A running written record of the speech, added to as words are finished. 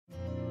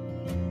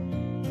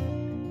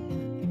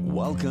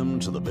Welcome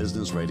to the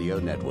Business Radio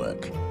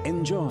Network.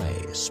 Enjoy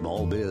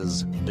Small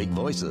Biz, Big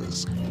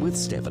Voices with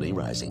Stephanie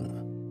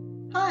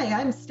Rising. Hi,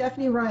 I'm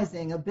Stephanie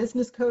Rising, a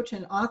business coach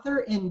and author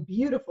in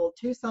beautiful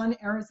Tucson,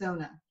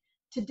 Arizona.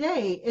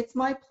 Today, it's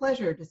my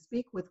pleasure to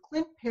speak with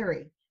Clint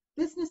Parry,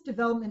 Business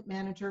Development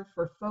Manager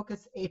for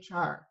Focus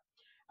HR.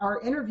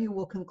 Our interview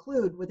will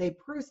conclude with a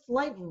Proust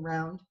lightning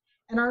round,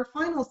 and our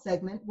final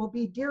segment will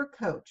be Dear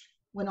Coach,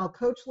 when I'll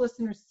coach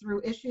listeners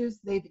through issues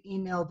they've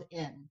emailed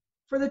in.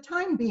 For the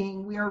time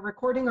being, we are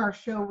recording our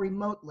show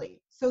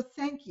remotely, so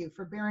thank you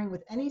for bearing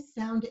with any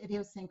sound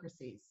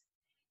idiosyncrasies.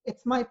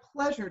 It's my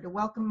pleasure to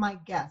welcome my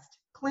guest,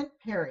 Clint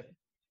Parry.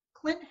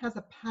 Clint has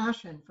a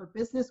passion for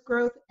business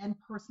growth and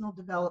personal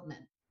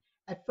development.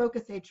 At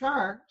Focus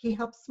HR, he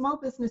helps small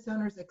business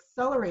owners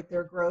accelerate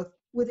their growth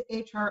with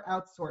HR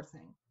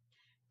outsourcing.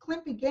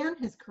 Clint began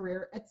his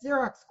career at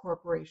Xerox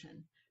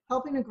Corporation,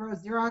 helping to grow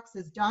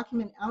Xerox's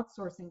document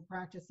outsourcing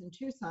practice in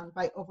Tucson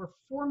by over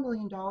 $4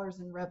 million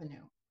in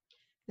revenue.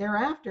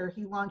 Thereafter,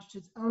 he launched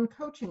his own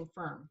coaching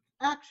firm,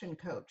 Action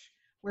Coach,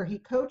 where he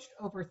coached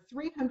over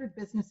 300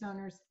 business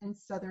owners in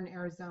Southern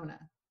Arizona.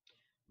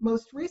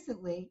 Most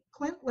recently,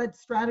 Clint led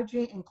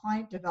strategy and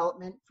client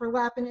development for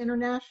Lapin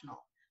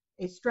International,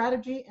 a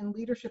strategy and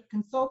leadership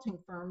consulting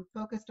firm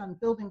focused on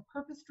building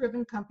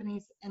purpose-driven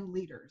companies and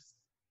leaders.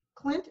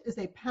 Clint is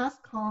a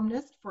past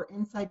columnist for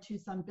Inside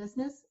Tucson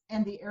Business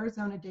and the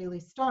Arizona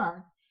Daily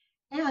Star,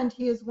 and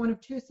he is one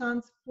of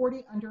Tucson's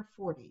 40 under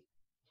 40.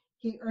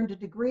 He earned a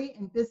degree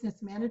in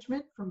business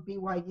management from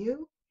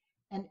BYU,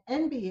 an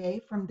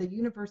MBA from the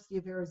University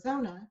of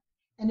Arizona,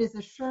 and is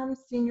a SHRM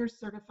Senior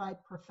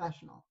Certified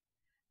Professional.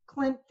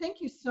 Clint, thank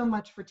you so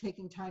much for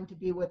taking time to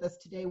be with us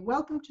today.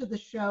 Welcome to the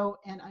show,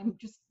 and I'm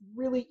just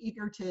really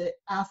eager to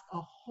ask a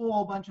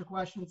whole bunch of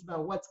questions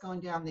about what's going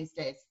down these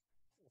days.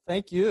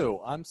 Thank you.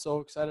 I'm so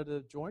excited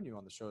to join you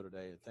on the show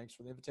today. Thanks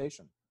for the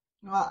invitation.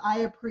 Well, I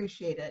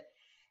appreciate it.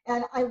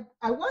 And I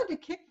wanted to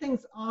kick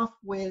things off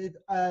with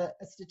a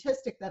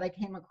statistic that I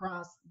came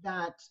across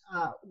that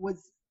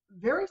was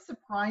very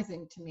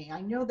surprising to me.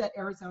 I know that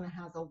Arizona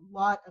has a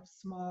lot of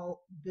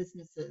small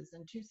businesses,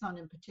 and Tucson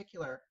in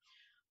particular,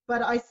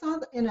 but I saw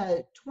in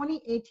a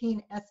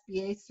 2018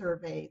 SBA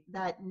survey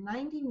that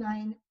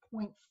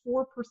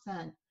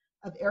 99.4%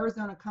 of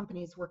Arizona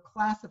companies were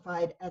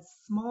classified as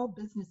small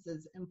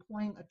businesses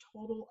employing a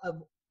total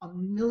of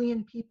 1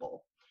 million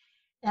people.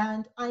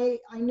 And I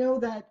know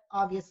that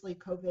obviously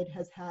COVID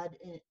has had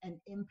an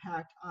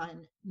impact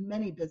on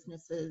many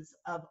businesses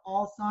of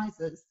all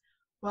sizes,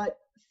 but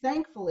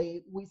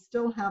thankfully we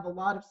still have a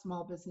lot of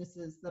small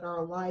businesses that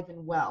are alive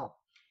and well.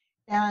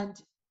 And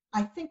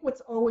I think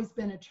what's always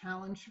been a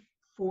challenge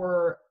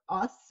for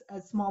us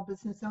as small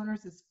business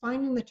owners is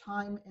finding the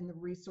time and the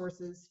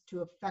resources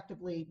to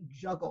effectively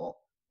juggle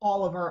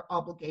all of our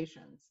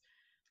obligations.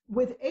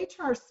 With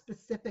HR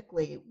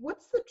specifically,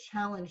 what's the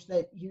challenge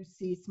that you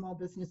see small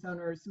business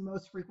owners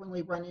most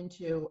frequently run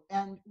into,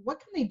 and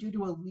what can they do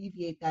to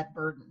alleviate that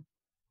burden?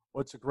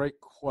 Well, it's a great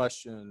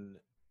question,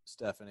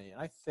 Stephanie. And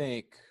I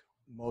think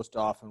most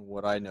often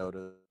what I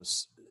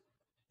notice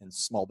in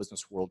small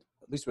business world,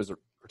 at least as it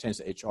pertains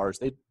to HR, is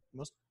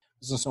most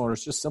business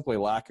owners just simply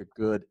lack a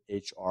good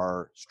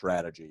HR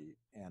strategy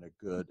and a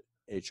good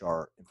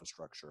HR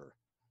infrastructure.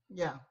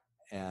 Yeah.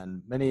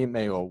 And many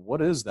may go,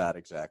 what is that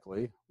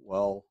exactly?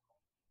 Well,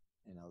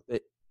 they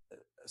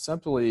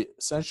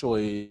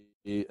essentially,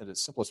 in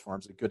its simplest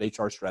forms, a good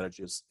HR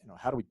strategy is,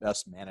 how do we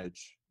best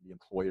manage the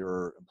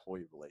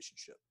employer-employee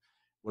relationship?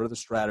 What are the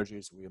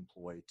strategies we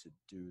employ to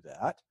do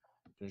that,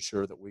 to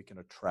ensure that we can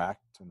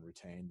attract and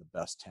retain the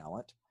best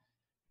talent?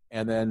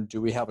 And then,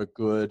 do we have a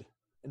good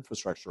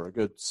infrastructure, a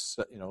good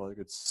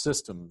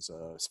systems,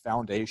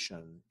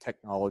 foundation,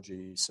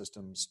 technology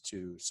systems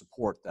to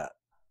support that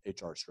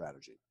HR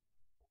strategy?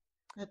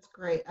 That's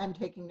great. I'm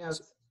taking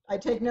notes. I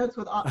take notes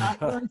I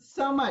learn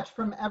so much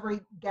from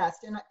every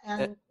guest.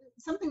 And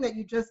something that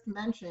you just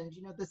mentioned,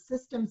 the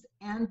systems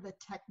and the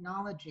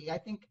technology. I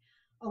think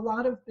a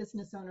lot of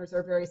business owners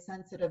are very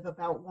sensitive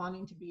about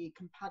wanting to be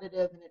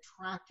competitive and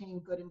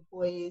attracting good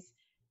employees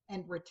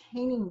and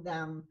retaining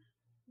them.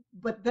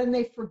 But then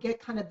they forget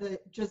kind of the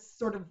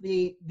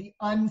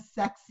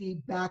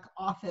unsexy back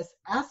office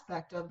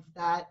aspect of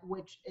that,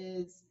 which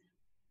is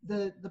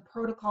the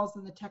protocols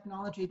and the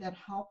technology that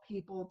help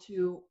people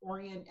to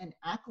orient and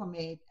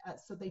acclimate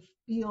so they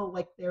feel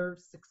like they're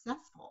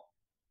successful.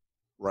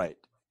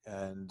 Right.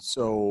 And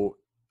so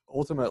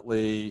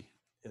ultimately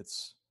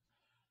it's,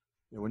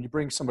 when you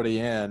bring somebody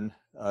in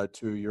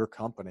to your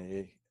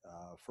company,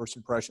 first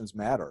impressions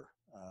matter,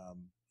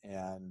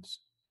 and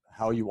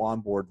how you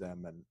onboard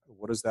them, and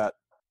what does that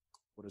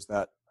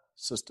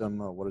system,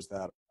 what does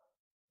that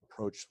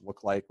approach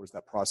look like? What does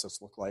that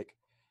process look like?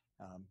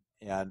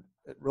 And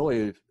it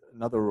really,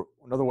 another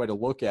way to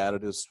look at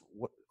it is,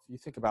 what if you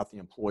think about the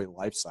employee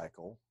life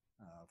cycle,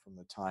 from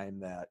the time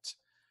that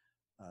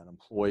an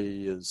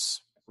employee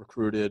is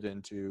recruited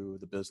into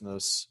the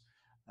business,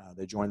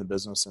 they join the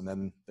business, and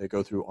then they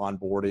go through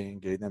onboarding,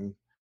 getting them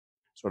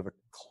sort of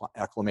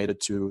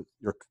acclimated to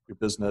your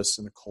business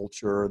and the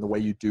culture and the way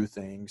you do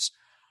things,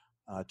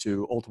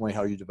 to ultimately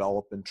how you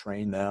develop and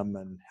train them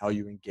and how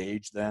you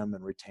engage them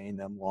and retain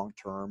them long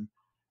term.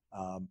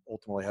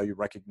 Ultimately, how you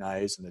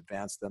recognize and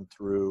advance them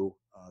through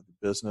the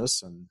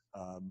business, and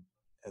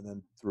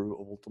then through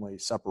ultimately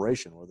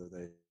separation, whether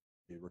they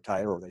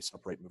retire or they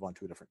separate and move on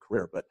to a different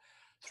career. But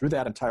through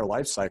that entire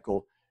life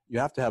cycle, you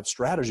have to have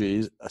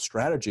a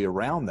strategy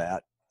around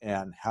that,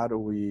 and how do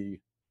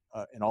we,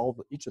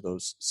 in each of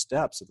those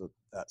steps of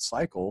that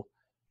cycle,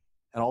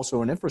 and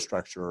also an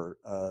infrastructure,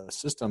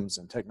 systems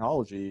and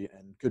technology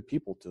and good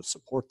people to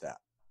support that.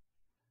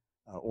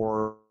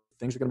 Or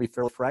things are going to be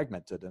fairly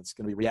fragmented, and it's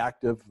going to be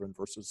reactive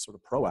versus sort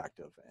of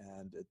proactive,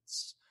 and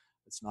it's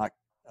not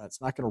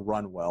going to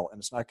run well, and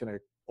it's not going to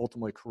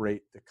ultimately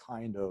create the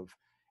kind of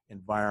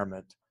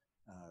environment,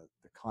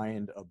 the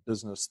kind of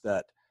business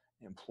that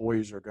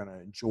employees are going to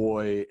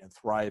enjoy and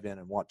thrive in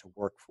and want to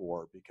work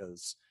for,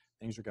 because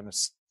things are going to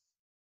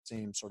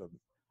seem sort of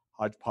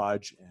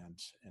hodgepodge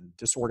and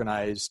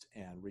disorganized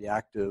and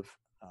reactive.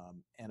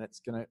 And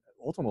it's going to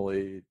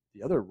ultimately,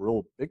 the other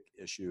real big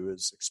issue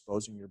is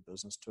exposing your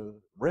business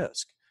to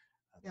risk.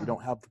 If you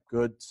don't have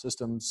good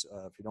systems,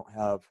 if you don't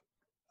have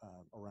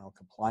around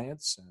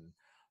compliance and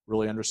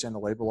really understand the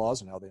labor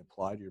laws and how they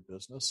apply to your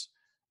business,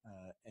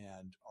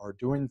 and are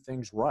doing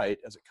things right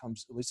as it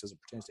comes, at least as it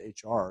pertains to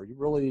HR, you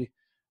really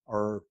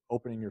are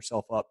opening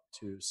yourself up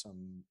to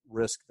some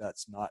risk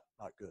that's not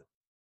good.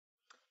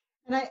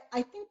 And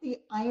I think the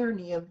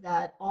irony of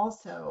that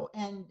also,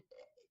 and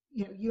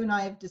you and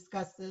I have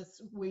discussed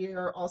this, we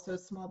are also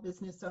small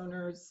business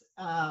owners.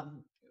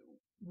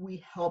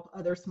 We help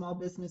other small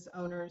business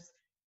owners.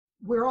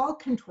 We're all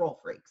control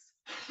freaks.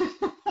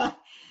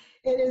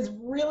 It is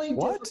really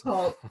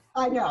difficult.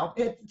 I know,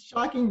 it's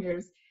shocking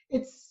news.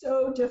 It's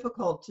so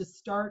difficult to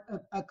start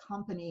a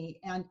company,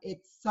 and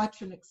it's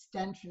such an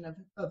extension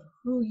of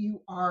who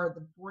you are,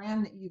 the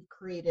brand that you've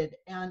created.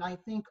 And I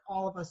think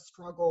all of us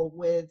struggle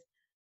with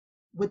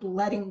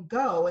letting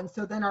go. And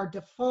so then our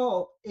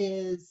default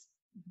is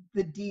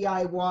the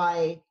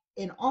DIY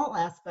in all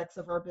aspects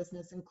of our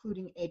business,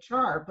 including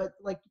HR. But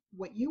like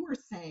what you were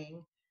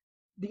saying,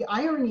 the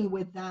irony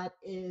with that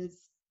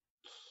is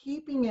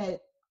keeping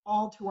it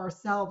all to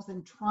ourselves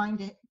and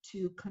trying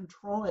to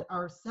control it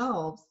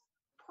ourselves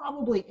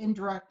probably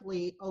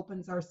indirectly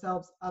opens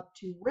ourselves up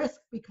to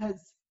risk,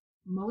 because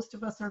most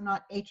of us are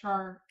not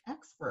HR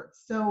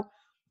experts. So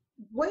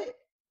what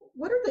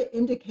are the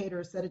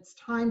indicators that it's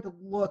time to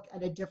look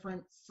at a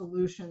different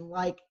solution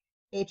like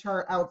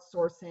HR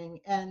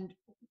outsourcing, and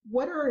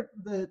what are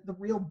the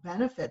real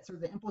benefits or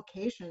the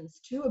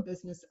implications to a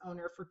business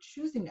owner for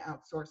choosing to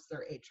outsource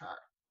their HR?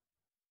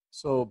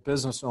 So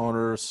business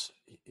owners,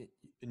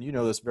 and you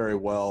know this very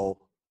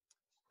well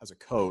as a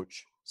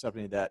coach,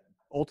 Stephanie, that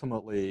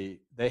ultimately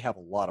they have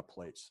a lot of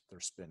plates they're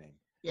spinning.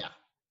 Yeah.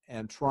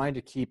 And trying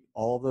to keep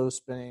all of those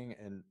spinning,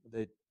 and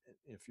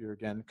if you're,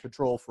 again,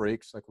 control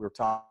freaks, like we were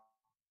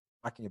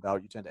talking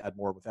about, you tend to add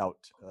more without,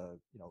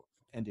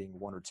 ending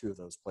one or two of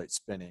those plates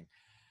spinning.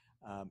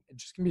 It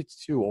just can be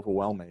too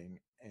overwhelming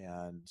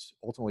and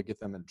ultimately get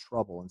them in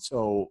trouble. And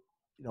so,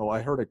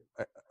 I heard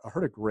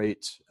a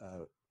great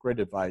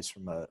advice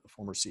from a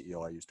former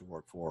CEO I used to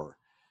work for.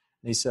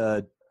 And he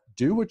said,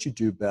 do what you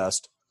do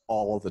best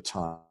all of the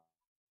time,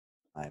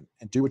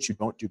 and do what you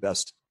don't do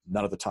best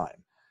none of the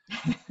time.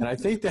 And I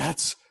think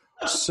that's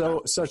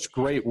such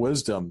great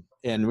wisdom.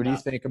 And when you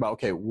think about,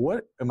 okay,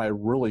 what am I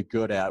really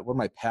good at? What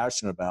am I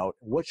passionate about?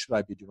 What should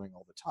I be doing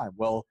all the time?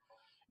 Well,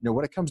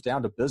 when it comes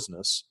down to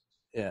business,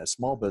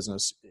 small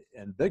business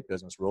and big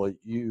business, really,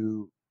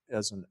 you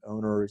as an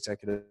owner,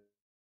 executive,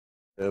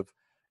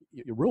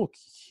 your real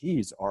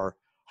keys are,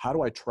 how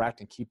do I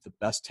attract and keep the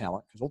best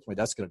talent? Because ultimately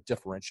that's going to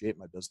differentiate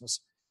my business.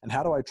 And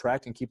how do I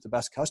attract and keep the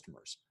best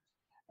customers?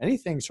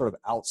 Anything sort of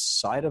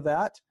outside of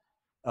that,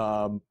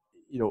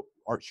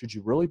 should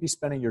you really be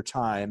spending your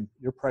time,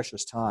 your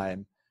precious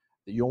time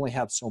that you only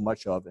have so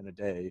much of in a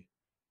day,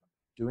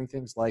 doing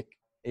things like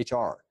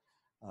HR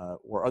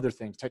or other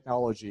things,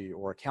 technology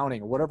or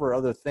accounting or whatever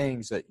other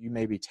things that you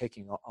may be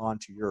taking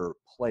onto your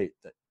plate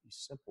that you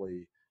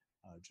simply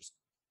just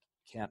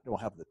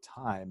don't have the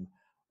time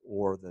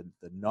or the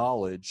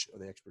knowledge or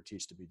the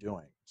expertise to be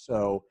doing.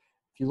 So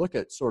if you look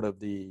at sort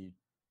of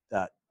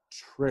that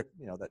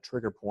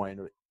trigger point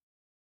or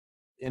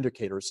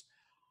indicators,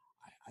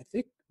 I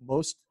think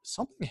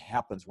something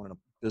happens when a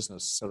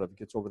business sort of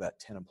gets over that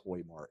 10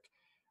 employee mark.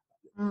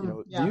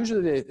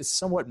 Usually it's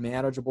somewhat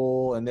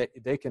manageable and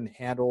they can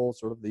handle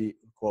sort of the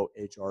quote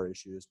HR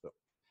issues, but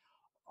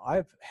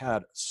I've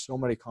had so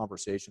many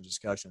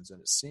discussions,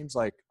 and it seems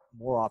like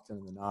more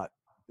often than not,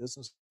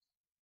 business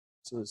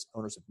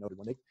owners have noted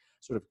when they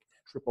sort of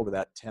trip over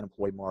that 10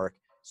 employee mark,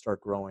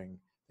 start growing,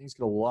 things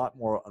get a lot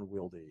more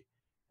unwieldy.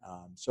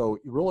 So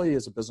you really,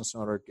 as a business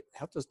owner,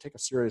 have to take a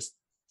serious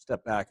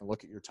step back and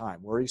look at your time.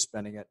 Where are you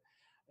spending it,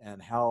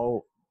 and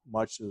how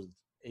much of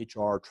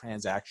HR,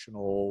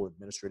 transactional,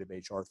 administrative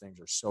HR things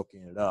are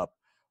soaking it up,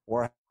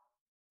 or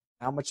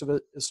how much of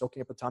it is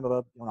soaking up the time of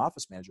an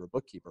office manager or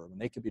bookkeeper when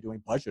they could be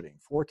doing budgeting,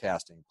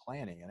 forecasting,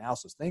 planning,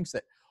 analysis, things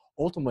that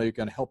ultimately are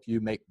going to help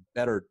you make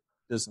better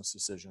business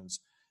decisions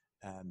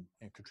and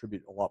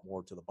contribute a lot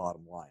more to the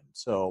bottom line.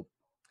 So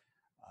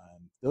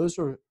those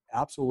are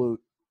absolute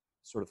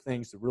sort of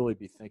things to really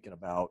be thinking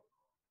about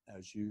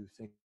as you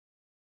think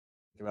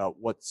about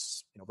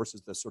what's,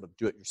 versus the sort of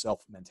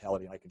do-it-yourself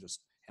mentality. I can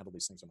just handle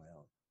these things on my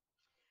own.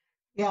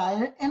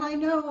 Yeah, and I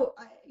know,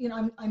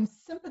 I'm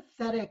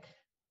sympathetic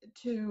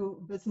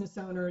to business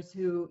owners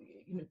who,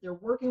 they're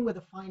working with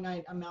a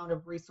finite amount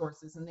of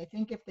resources, and they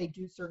think if they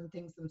do certain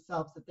things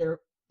themselves that they're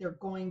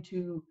going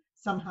to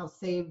somehow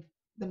save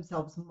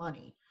themselves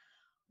money.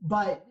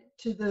 But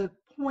to the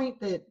point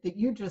that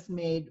you just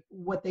made,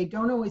 what they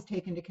don't always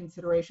take into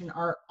consideration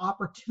are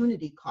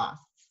opportunity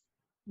costs,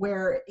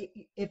 where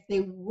if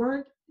they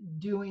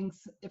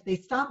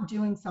stopped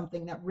doing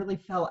something that really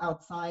fell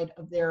outside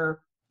of their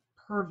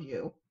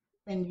purview,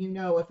 and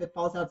if it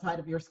falls outside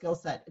of your skill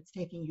set, it's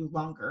taking you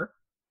longer,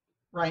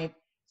 right?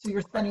 So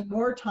you're spending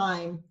more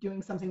time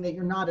doing something that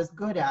you're not as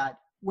good at,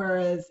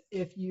 whereas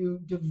if you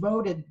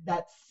devoted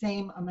that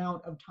same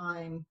amount of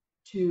time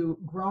to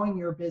growing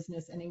your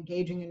business and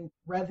engaging in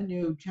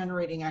revenue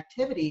generating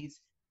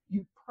activities,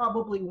 you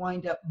probably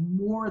wind up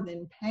more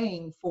than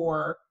paying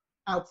for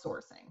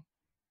outsourcing.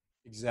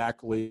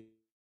 Exactly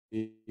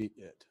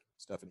it,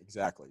 Stephanie,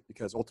 exactly.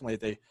 Because ultimately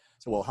they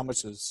say, well, how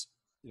much is,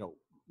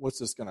 what's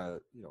this going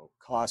to,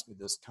 cost me,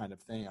 this kind of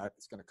thing?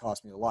 It's going to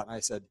cost me a lot. And I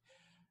said,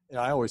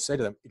 I always say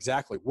to them,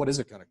 exactly, what is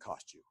it going to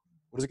cost you?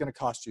 What is it going to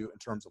cost you in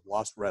terms of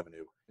lost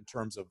revenue, in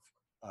terms of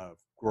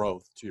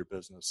growth to your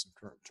business, in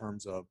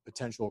terms of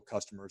potential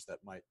customers that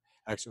might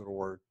actually,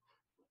 or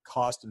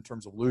cost in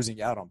terms of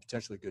losing out on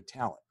potentially good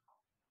talent?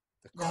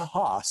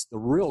 The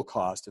real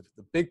cost,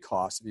 the big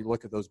cost, if you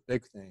look at those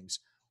big things,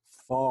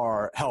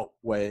 far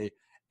outweigh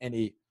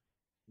any,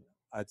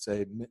 I'd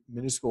say,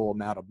 minuscule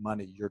amount of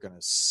money you're going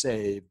to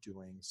save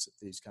doing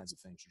these kinds of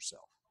things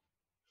yourself.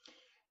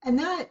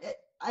 And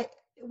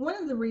one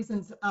of the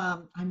reasons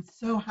I'm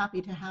so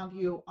happy to have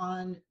you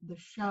on the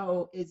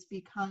show is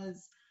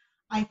because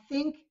I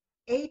think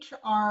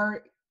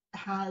HR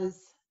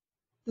has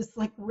this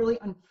really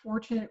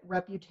unfortunate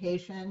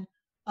reputation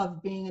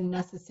of being a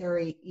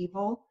necessary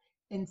evil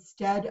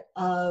instead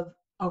of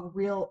a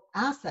real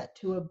asset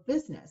to a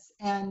business.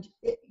 And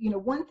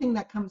one thing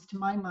that comes to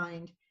my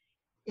mind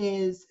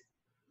is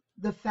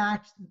the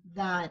fact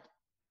that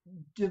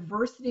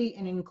diversity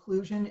and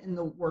inclusion in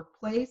the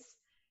workplace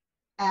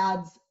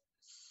adds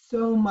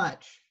so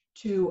much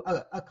to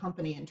a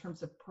company in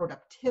terms of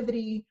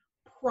productivity,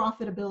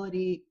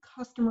 profitability,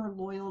 customer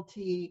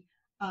loyalty,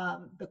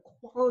 the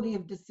quality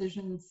of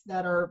decisions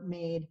that are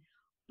made.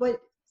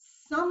 But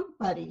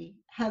somebody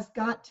has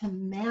got to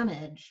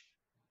manage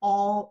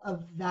all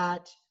of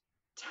that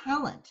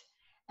talent.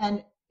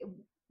 And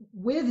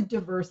with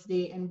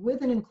diversity and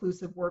with an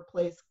inclusive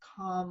workplace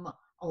come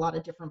a lot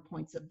of different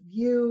points of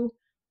view,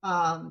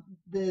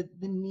 the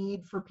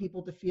need for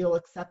people to feel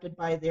accepted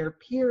by their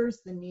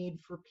peers, the need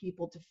for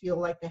people to feel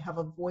like they have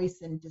a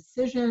voice in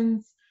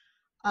decisions.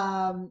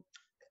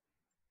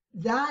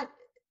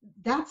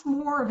 That's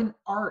more of an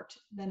art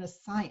than a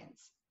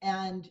science,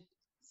 and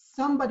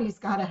somebody's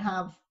got to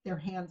have their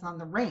hands on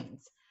the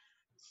reins.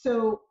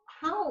 So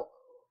how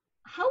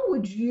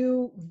would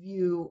you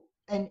view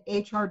an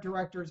HR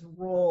director's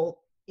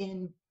role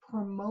in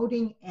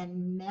promoting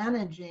and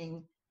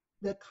managing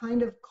the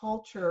kind of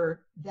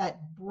culture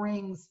that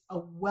brings a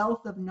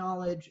wealth of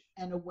knowledge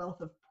and a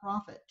wealth of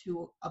profit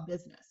to a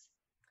business?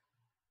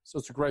 So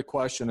it's a great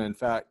question. In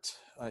fact,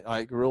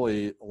 I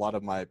really, a lot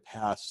of my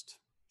past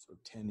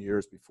 10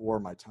 years before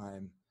my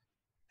time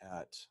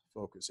at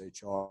Focus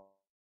HR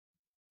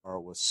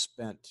was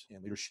spent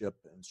in leadership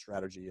and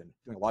strategy and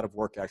doing a lot of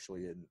work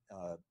actually in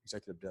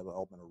executive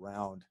development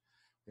around.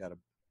 We had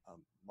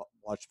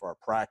much of our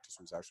practice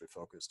was actually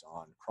focused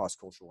on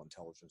cross-cultural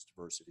intelligence,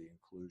 diversity,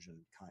 inclusion,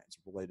 kinds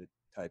of related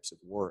types of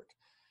work,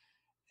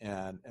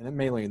 and then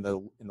mainly in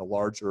the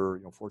larger,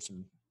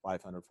 Fortune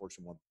 500,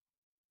 Fortune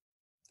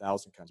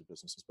 1000 kinds of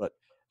businesses. But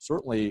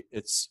certainly,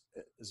 it's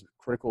as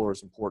critical or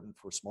as important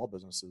for small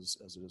businesses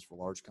as it is for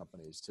large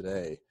companies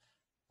today.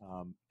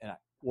 I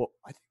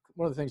think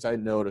one of the things I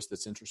noticed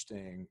that's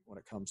interesting when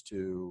it comes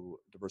to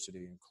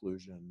diversity and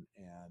inclusion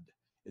and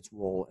its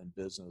role in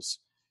business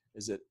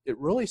is that it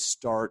really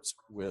starts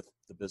with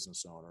the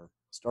business owner,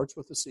 starts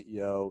with the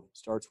CEO,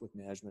 starts with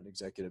management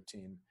executive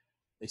team.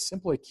 They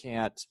simply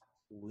can't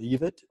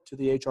leave it to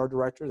the HR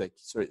director. They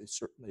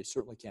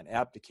certainly can't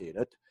abdicate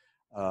it.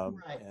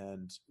 Right.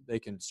 And they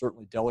can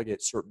certainly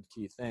delegate certain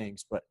key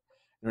things. But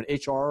an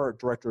HR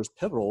director is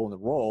pivotal in the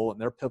role,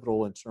 and they're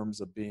pivotal in terms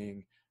of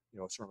being,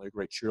 certainly a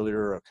great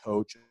cheerleader, a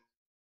coach, an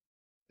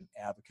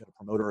advocate, a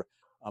promoter.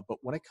 But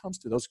when it comes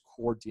to those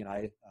core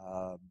D&I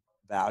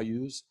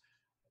values,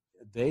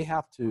 they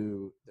have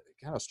to,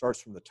 it kind of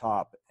starts from the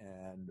top,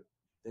 and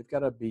they've got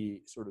to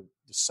be sort of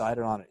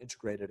decided on and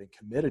integrated and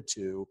committed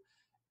to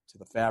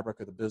the fabric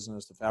of the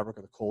business, the fabric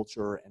of the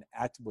culture, and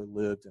actively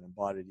lived and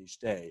embodied each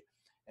day.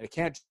 And it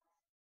can't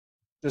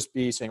just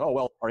be saying, oh,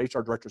 well, our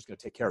HR director is going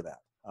to take care of that.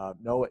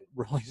 No, it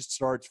really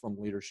starts from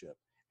leadership.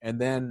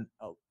 And then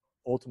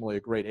ultimately a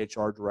great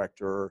HR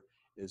director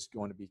is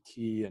going to be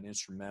key and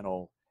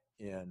instrumental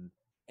in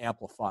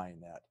amplifying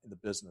that in the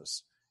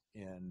business,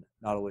 in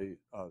not only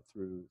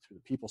through the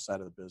people side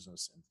of the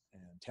business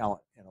and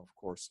talent, and of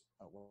course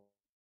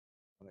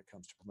when it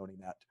comes to promoting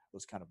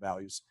those kind of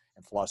values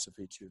and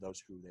philosophy to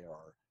those who they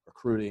are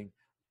recruiting,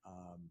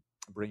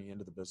 bringing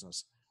into the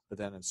business, but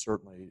then and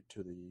certainly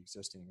to the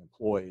existing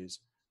employees,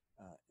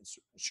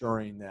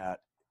 ensuring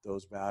that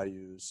those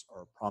values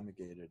are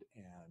promulgated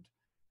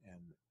and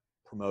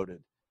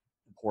promoted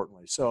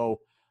importantly. So,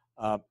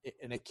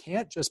 and it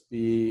can't just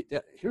be,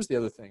 here's the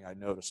other thing I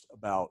noticed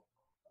about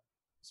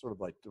sort of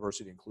like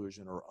diversity,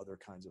 inclusion, or other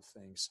kinds of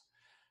things,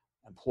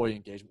 employee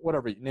engagement,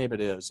 whatever you name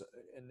it is,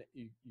 and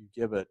you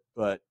give it,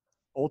 but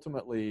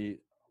ultimately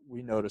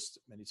we noticed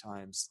many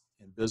times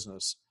in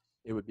business,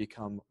 it would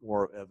become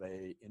more of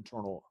a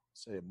internal,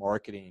 say,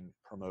 marketing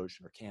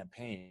promotion or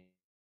campaign,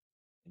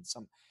 and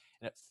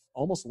it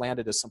almost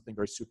landed as something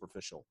very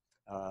superficial.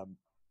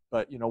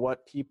 But you know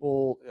what?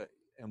 People,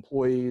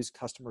 employees,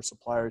 customers,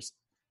 suppliers,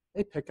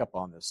 they pick up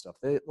on this stuff.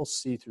 They'll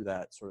see through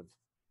that sort of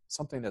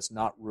something that's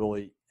not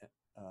really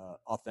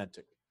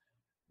authentic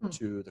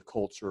to the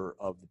culture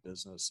of the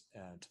business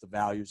and to the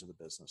values of the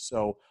business.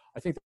 So I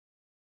think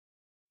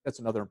that's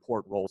another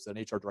important role that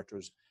an HR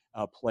director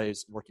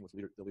plays working with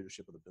the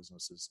leadership of the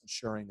business, is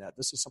ensuring that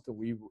this is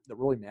something that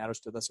really matters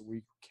to us, that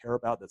we care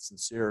about, that's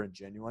sincere and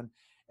genuine,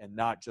 and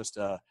not just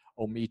a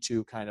me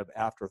too kind of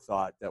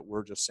afterthought that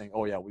we're just saying,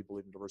 oh yeah, we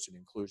believe in diversity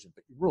and inclusion,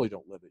 but you really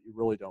don't live it. You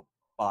really don't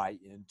buy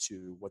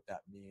into what that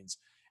means,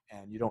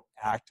 and you don't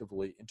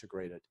actively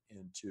integrate it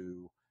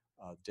into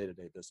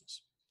day-to-day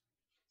business.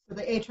 So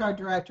the HR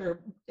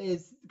director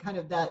is kind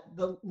of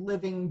the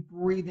living,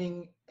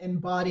 breathing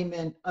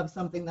embodiment of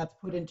something that's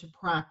put into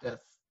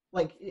practice.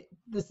 Like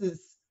this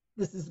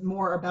is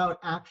more about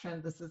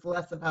action. This is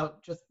less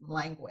about just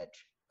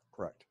language.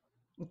 Correct.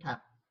 Okay.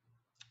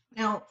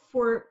 Now,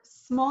 for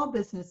small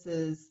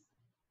businesses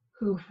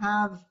who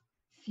have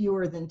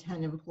fewer than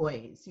 10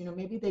 employees,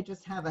 maybe they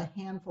just have a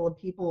handful of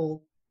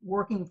people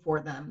working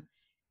for them.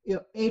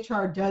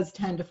 HR does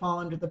tend to fall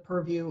under the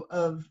purview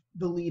of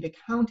the lead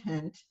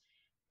accountant.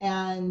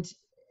 And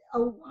a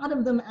lot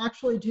of them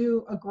actually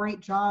do a great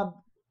job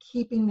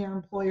keeping their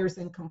employers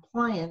in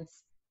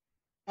compliance.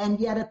 And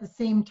yet at the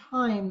same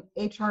time,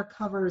 HR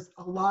covers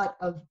a lot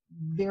of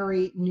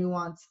very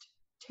nuanced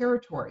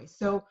territory.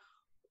 So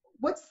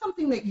what's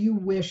something that you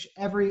wish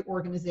every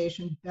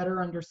organization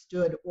better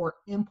understood or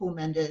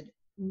implemented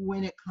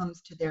when it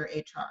comes to their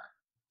HR?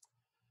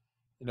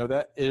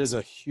 That is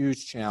a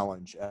huge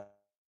challenge,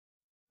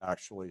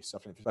 actually,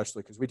 Stephanie,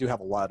 especially because we do have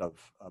a lot of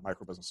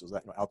micro businesses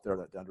that out there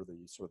that under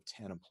the sort of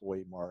 10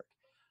 employee mark.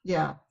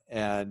 Yeah.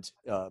 And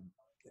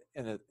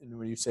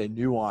when you say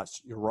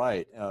nuanced, you're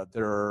right.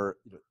 There are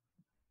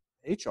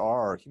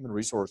HR, human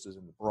resources,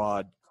 and the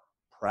broad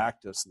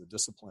practice and the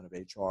discipline of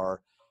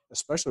HR,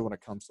 especially when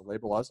it comes to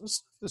labor laws,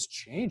 this is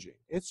changing.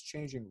 It's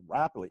changing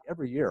rapidly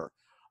every year.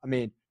 I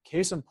mean,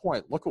 case in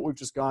point, look what we've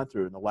just gone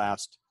through in the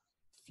last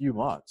few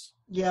months.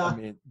 Yeah. I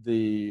mean,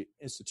 the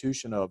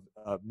institution of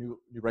new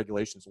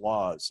regulations,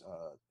 laws,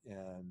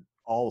 and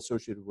all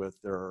associated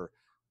with their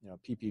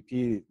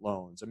PPP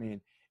loans. I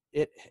mean,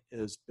 it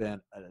has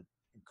been an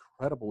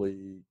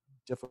incredibly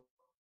difficult,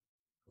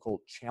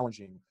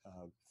 challenging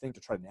thing to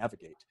try to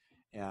navigate,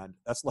 and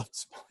that's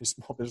left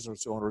small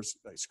business owners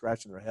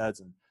scratching their heads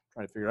and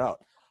trying to figure it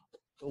out.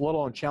 A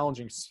little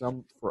challenging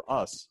some for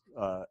us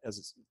as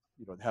it's,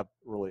 have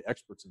really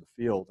experts in the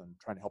field and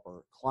trying to help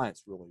our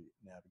clients really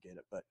navigate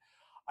it. But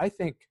I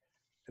think,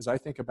 as I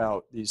think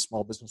about these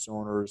small business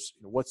owners,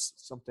 what's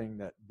something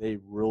that they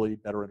really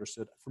better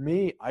understood? For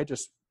me, I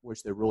just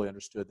wish they really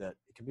understood that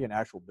it can be an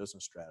actual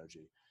business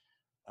strategy,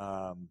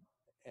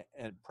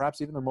 and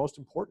perhaps even the most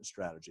important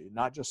strategy,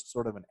 not just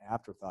sort of an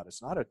afterthought.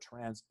 It's not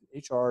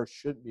HR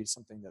shouldn't be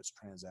something that's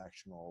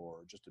transactional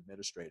or just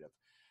administrative,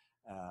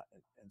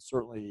 and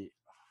certainly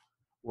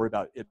worry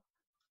about it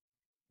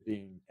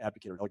being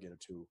advocated or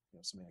delegated to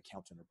something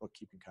accountant or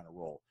bookkeeping kind of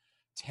role.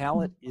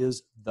 Talent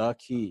is the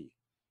key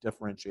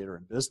differentiator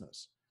in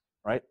business,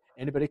 right?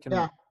 Anybody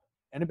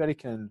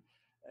can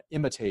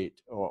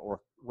imitate or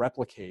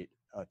replicate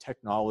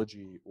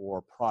technology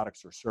or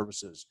products or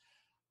services,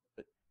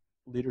 but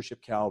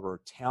leadership caliber,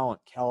 talent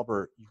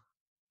caliber, you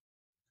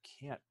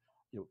can't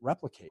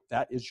replicate.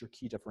 That is your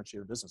key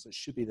differentiator in business. It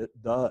should be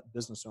the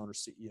business owner,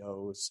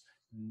 CEO's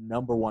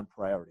number one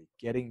priority: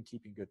 getting and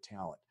keeping good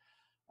talent.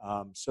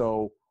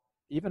 So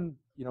even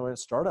in a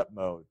startup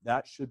mode,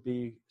 that should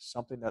be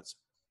something that's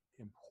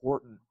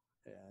important,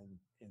 and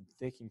in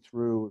thinking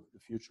through the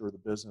future of the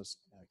business,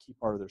 a key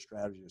part of their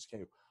strategy is,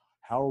 okay,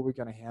 how are we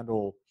going to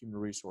handle human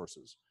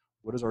resources?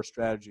 What is our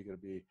strategy going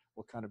to be?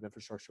 What kind of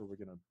infrastructure are we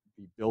going to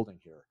be building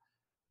here,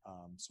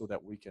 so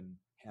that we can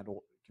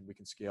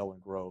scale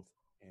and grow,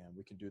 and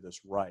we can do this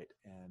right,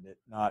 and it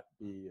not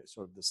be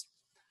sort of this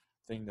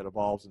thing that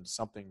evolves into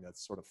something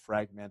that's sort of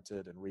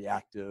fragmented and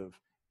reactive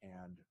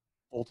and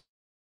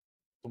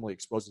ultimately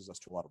exposes us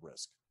to a lot of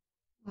risk.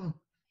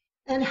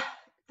 And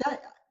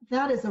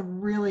that's a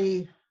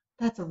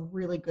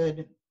really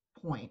good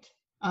point.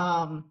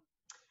 And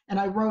And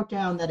I wrote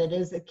down that it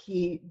is a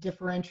key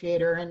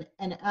differentiator.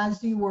 And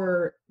as you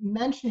were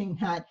mentioning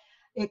that,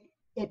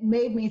 it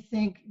made me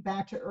think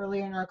back to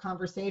earlier in our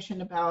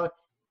conversation about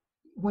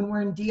when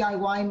we're in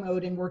DIY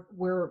mode and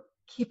we're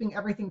keeping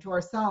everything to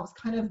ourselves,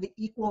 kind of the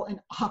equal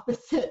and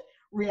opposite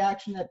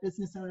reaction that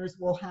business owners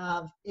will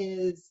have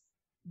is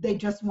they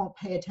just won't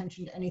pay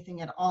attention to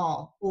anything at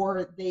all,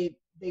 or they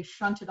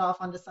shunt it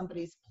off onto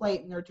somebody's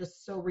plate and they're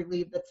just so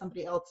relieved that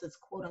somebody else is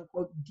quote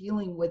unquote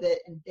dealing with it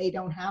and they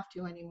don't have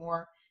to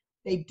anymore.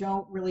 They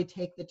don't really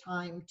take the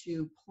time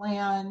to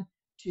plan,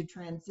 to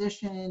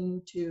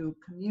transition, to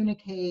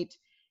communicate.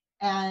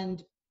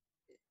 And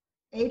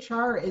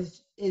HR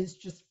is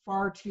just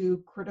far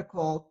too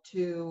critical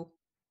to,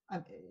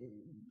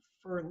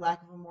 for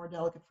lack of a more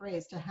delicate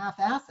phrase, to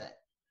half-ass it.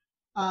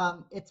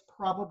 It's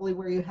probably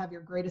where you have your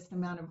greatest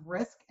amount of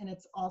risk, and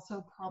it's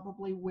also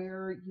probably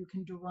where you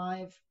can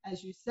derive,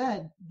 as you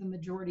said, the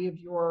majority of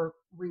your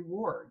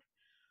reward.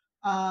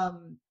 I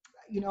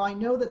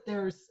know that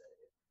there's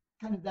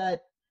kind of the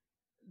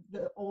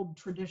old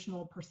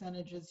traditional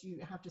percentages.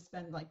 You have to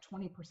spend like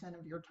 20%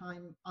 of your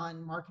time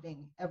on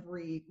marketing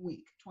every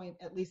week,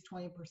 at least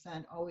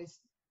 20%,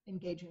 always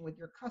engaging with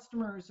your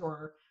customers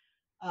or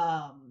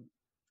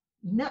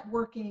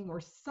networking or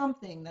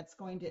something that's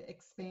going to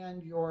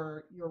expand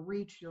your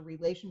reach, your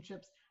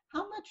relationships.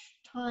 How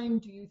much time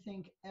do you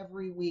think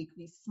every week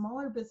these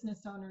smaller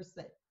business owners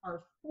that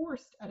are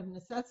forced out of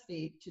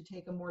necessity to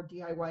take a more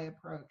DIY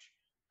approach,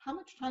 how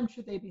much time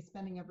should they be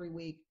spending every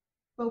week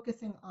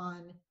focusing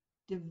on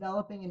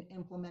developing and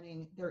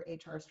implementing their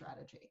HR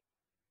strategy?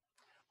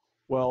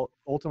 Well,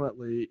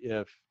 ultimately,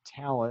 if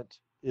talent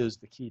is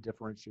the key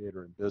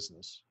differentiator in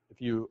business,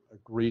 if you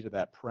agree to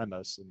that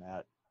premise and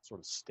that sort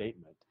of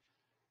statement,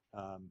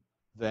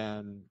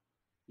 then,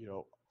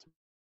 to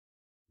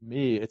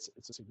me, it's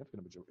a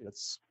significant majority.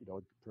 It's,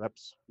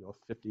 perhaps,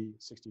 50,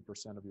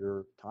 60% of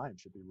your time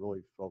should be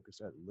really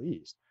focused at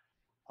least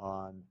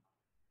on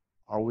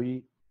what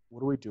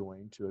are we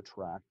doing to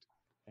attract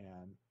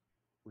and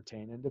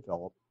retain and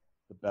develop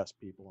the best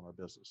people in our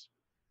business.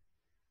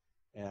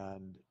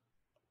 And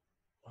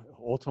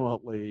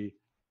ultimately,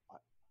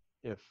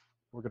 if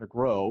we're going to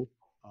grow,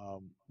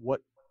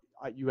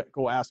 you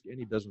go ask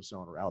any business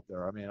owner out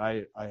there. I mean,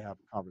 I have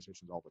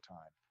conversations all the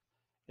time.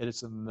 It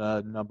is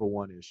the number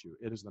one issue.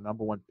 It is the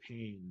number one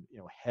pain,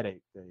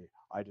 headache.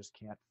 I just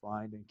can't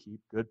find and keep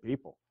good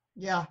people.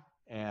 Yeah.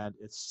 And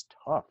it's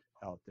tough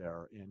out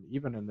there. And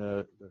even in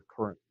the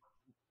current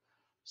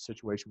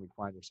situation we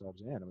find ourselves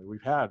in, I mean,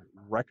 we've had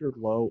record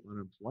low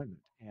unemployment,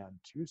 and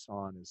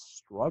Tucson has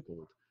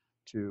struggled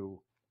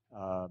to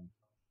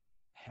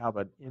have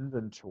an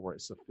inventory,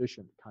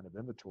 sufficient kind of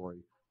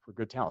inventory for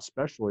good talent,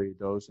 especially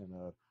those in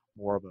a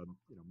more of a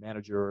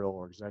managerial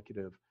or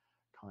executive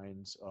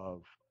kinds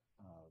of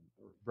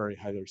very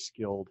highly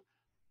skilled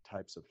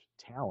types of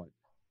talent.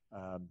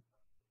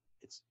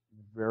 It's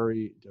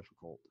very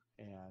difficult,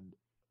 and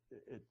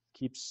it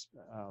keeps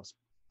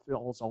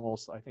feels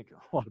almost, I think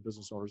a lot of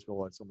business owners feel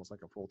like it's almost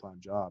like a full-time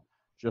job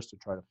just to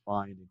try to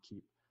find and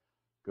keep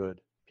good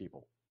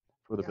people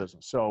for the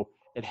business. So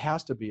it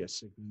has to be a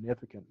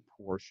significant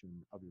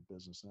portion of your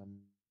business. And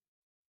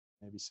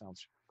maybe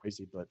sounds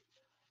crazy, but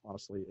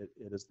honestly,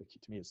 it is the key.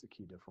 To me, it's the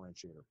key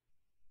differentiator.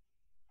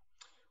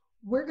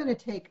 We're going to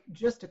take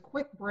just a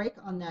quick break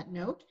on that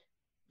note.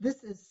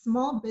 This is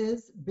Small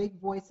Biz, Big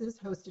Voices,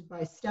 hosted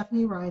by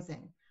Stephanie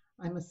Rising.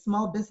 I'm a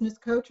small business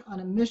coach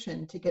on a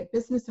mission to get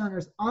business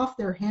owners off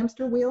their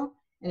hamster wheel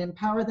and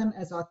empower them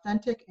as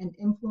authentic and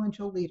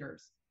influential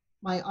leaders.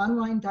 My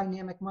online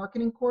dynamic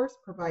marketing course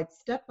provides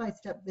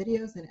step-by-step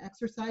videos and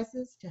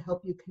exercises to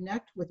help you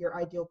connect with your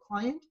ideal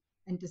client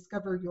and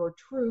discover your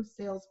true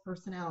sales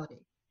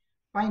personality.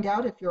 Find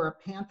out if you're a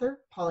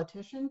panther,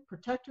 politician,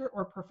 protector,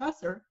 or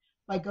professor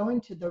by going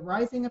to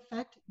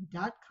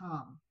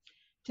therisingeffect.com.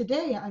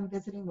 Today, I'm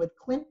visiting with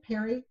Clint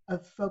Parry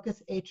of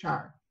Focus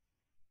HR.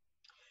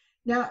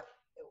 Now,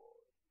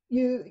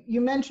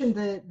 you mentioned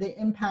the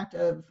impact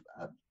of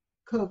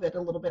COVID a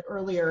little bit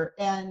earlier,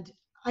 and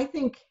I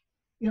think,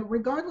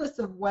 regardless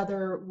of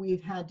whether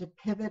we've had to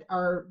pivot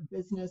our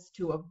business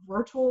to a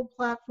virtual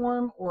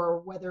platform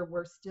or whether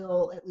we're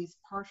still at least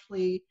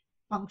partially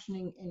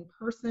functioning in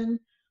person,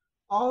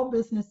 all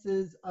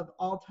businesses of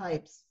all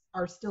types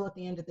are still at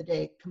the end of the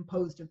day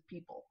composed of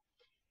people.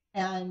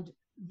 And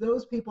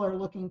those people are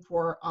looking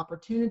for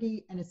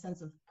opportunity and a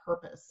sense of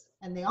purpose.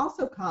 And they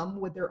also come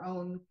with their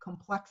own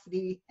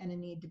complexity and a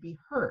need to be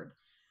heard.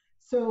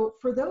 So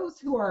for those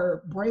who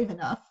are brave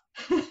enough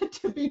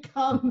to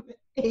become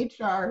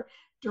HR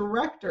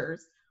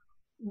directors,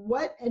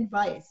 what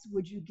advice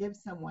would you give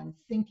someone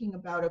thinking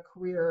about a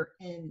career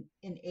in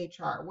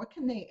HR? What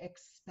can they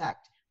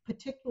expect,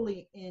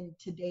 particularly in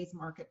today's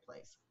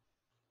marketplace?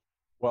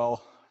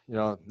 Well,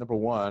 number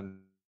one,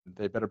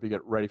 they better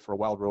get ready for a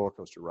wild roller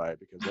coaster ride,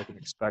 because they can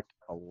expect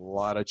a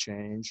lot of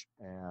change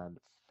and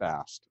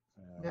fast.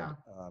 And,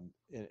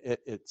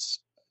 it's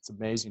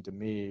amazing to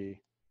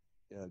me,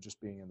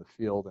 just being in the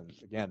field, and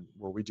again,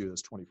 where we do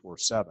this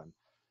 24/7,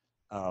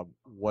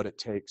 what it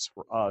takes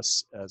for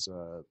us as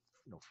a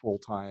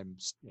full-time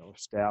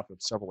staff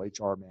of several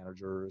HR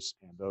managers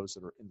and those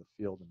that are in the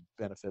field and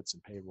benefits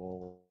and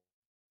payroll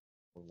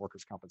or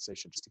workers'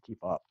 compensation, just to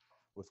keep up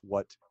with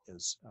what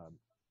is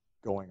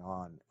going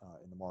on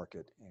in the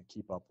market and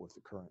keep up with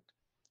the current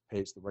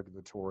pace, the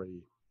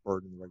regulatory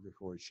burden, the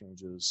regulatory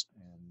changes,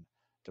 and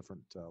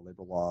different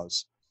labor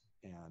laws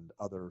and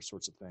other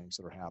sorts of things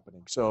that are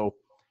happening. So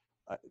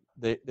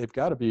they've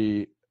got to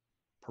be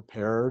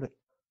prepared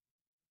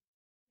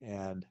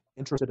and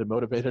interested and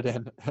motivated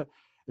and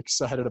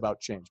excited about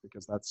change,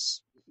 because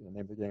that's the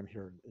name of the game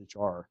here in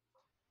HR.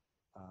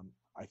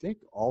 I think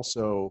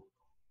also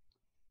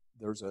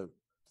there's a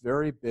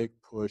very big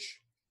push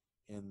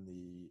in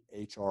the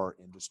HR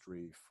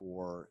industry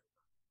for,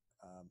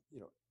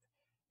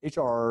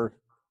 HR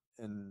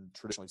and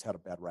traditionally has had a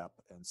bad rap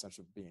in sense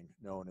of being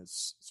known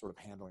as sort of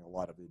handling a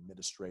lot of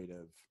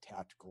administrative,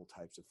 tactical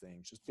types of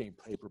things, just being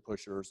paper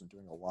pushers and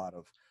doing a lot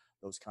of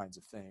those kinds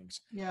of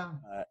things. Yeah.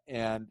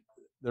 And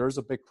there is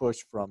a big push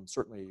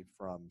certainly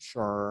from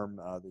SHRM,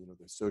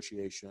 the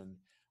association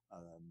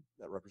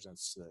that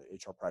represents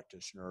HR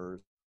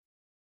practitioners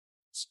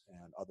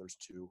and others,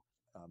 to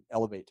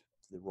elevate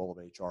the role of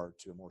HR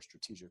to a more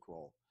strategic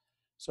role.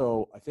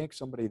 So I think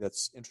somebody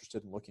that's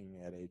interested in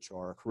looking at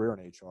HR, a career in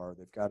HR,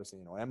 they've got to say,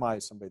 am I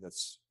somebody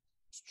that's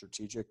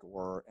strategic,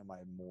 or am I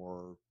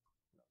more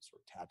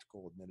sort of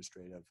tactical,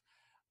 administrative?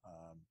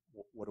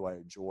 What do I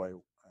enjoy?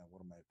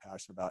 What am I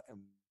passionate about? And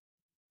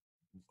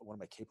what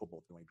am I capable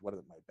of doing? What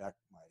are my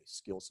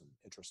skills and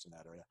interests in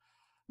that area?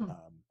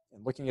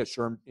 And looking at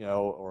SHRM,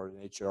 or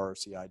an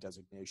HRCI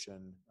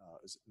designation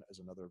is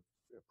another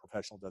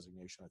professional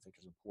designation I think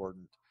is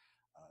important.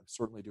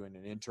 Certainly doing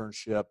an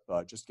internship,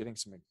 just getting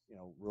some,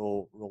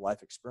 real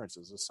life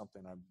experiences is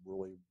something I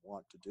really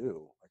want to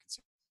do. I can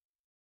see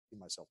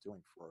myself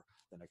doing for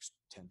the next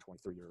 10, 20,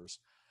 30 years.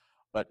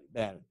 But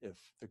man, if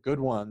the good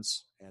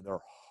ones, and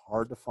they're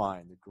hard to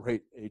find, the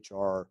great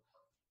HR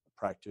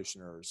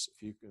practitioners,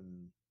 if you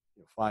can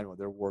find one,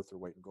 they're worth their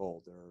weight in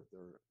gold.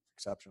 They're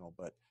exceptional,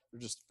 but they're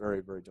just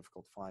very, very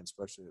difficult to find,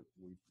 especially that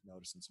we've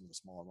noticed in some of the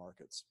smaller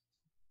markets.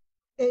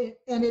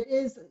 And it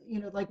is,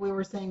 like we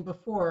were saying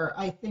before,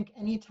 I think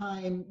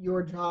anytime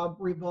your job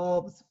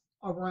revolves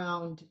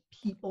around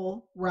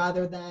people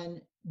rather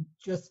than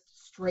just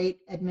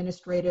straight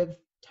administrative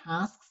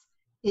tasks,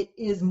 it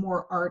is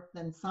more art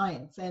than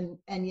science.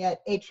 And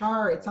yet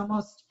HR, it's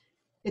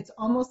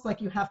almost like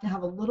you have to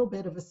have a little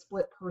bit of a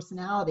split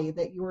personality,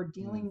 that you're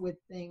dealing with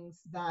things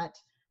that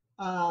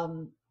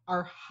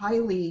are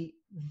highly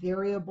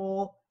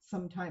variable,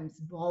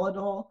 sometimes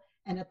volatile,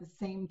 and at the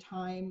same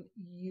time,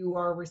 you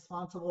are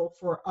responsible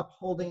for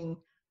upholding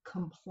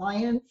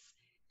compliance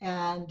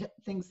and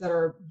things that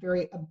are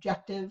very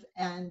objective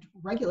and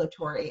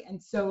regulatory.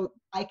 And so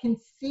I can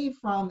see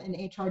from an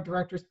HR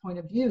director's point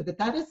of view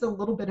that is a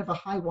little bit of a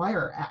high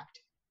wire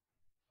act.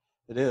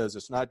 It is.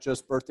 It's not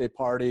just birthday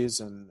parties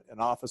and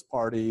office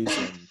parties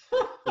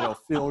and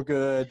feel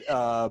good,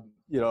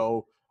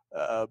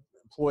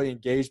 employee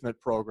engagement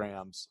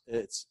programs.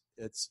 It's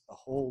a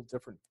whole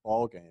different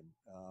ballgame.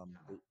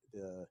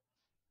 The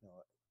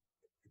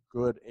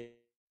good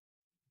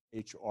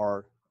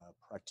HR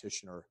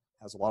practitioner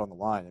has a lot on the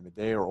line. I mean,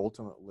 they are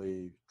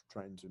ultimately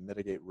trying to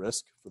mitigate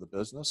risk for the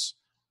business.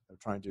 They're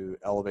trying to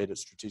elevate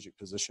its strategic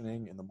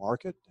positioning in the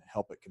market,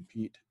 help it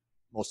compete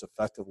most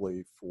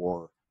effectively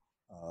for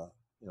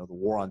the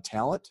war on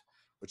talent,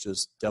 which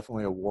is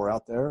definitely a war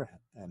out there.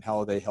 And how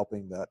are they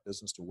helping that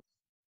business to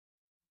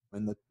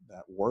win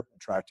that war,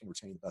 attracting,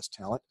 retaining the best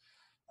talent?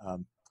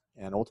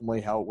 And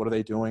ultimately, what are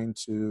they doing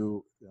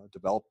to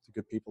develop the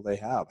good people they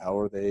have? How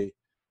are they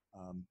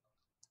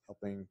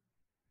helping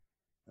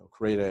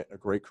create a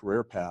great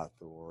career path,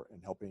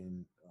 and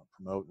helping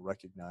promote and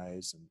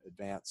recognize and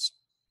advance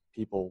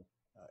people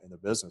in the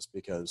business?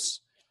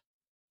 Because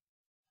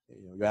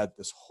you add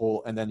this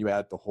whole, and then you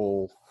add the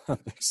whole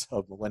mix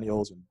of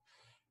millennials and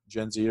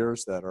Gen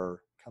Zers that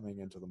are coming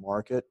into the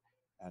market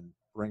and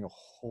bring a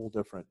whole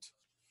different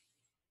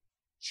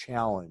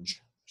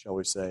challenge, shall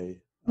we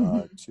say,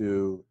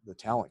 to the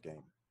talent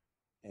game.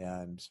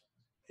 And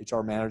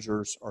HR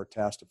managers are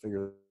tasked to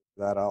figure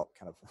that out.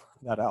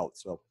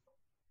 So.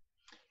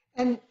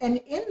 And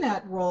in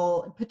that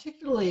role,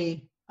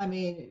 particularly, I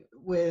mean,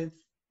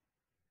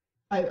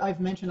 I've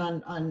mentioned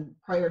on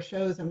prior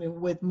shows, I mean,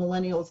 with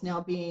millennials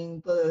now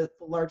being the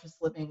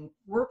largest living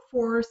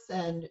workforce,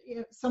 and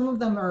some of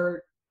them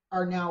are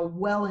now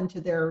well into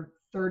their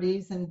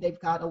 30s, and they've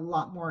got a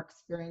lot more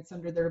experience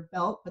under their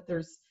belt, but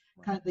there's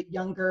kind of the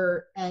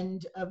younger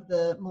end of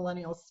the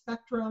millennial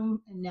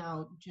spectrum, and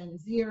now Gen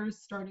Zers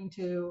starting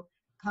to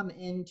come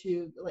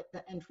into like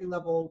the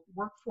entry-level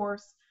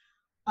workforce.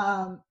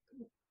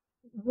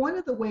 One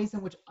of the ways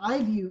in which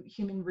I view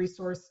human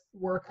resource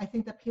work, I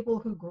think that people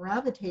who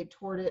gravitate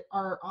toward it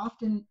are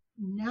often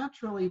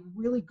naturally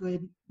really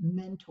good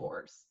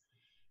mentors.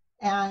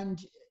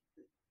 And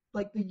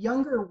like the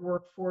younger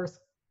workforce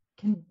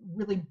can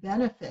really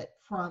benefit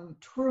from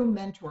true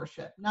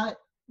mentorship, not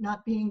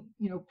being,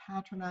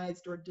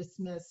 patronized or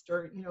dismissed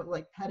or,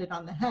 like patted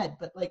on the head,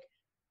 but like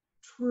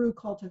true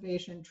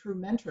cultivation, true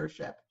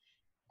mentorship.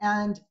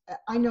 And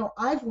I know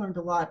I've learned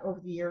a lot over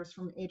the years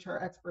from HR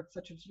experts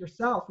such as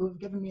yourself, who have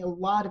given me a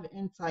lot of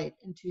insight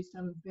into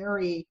some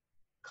very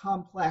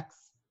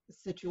complex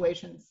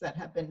situations that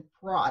have been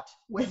fraught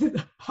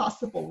with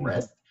possible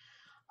risk.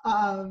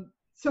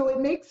 So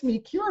it makes me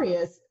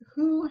curious,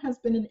 who has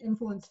been an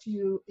influence to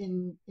you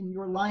in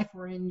your life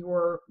or in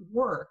your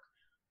work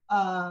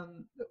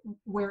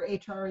where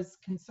HR is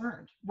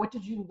concerned? What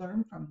did you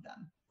learn from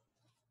them?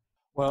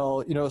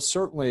 Well,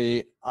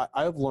 certainly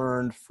I've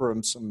learned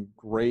from some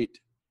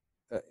great,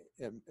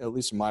 at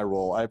least in my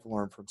role, I've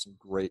learned from some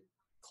great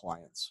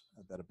clients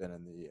that have been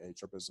in the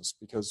HR business,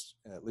 because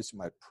at least in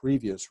my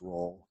previous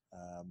role,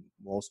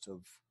 most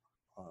of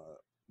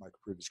my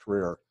previous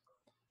career,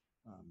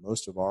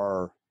 most of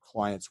our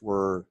clients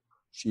were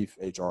chief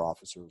HR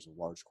officers of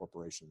large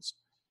corporations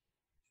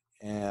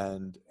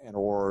and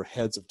or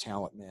heads of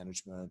talent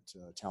management,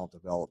 talent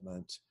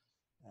development,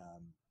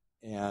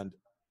 and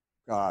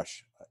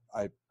gosh,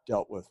 I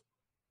dealt with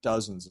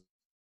dozens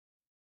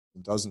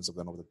and dozens of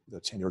them over the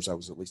 10 years I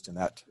was at least in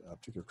that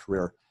particular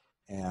career.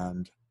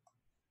 And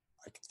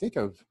I can think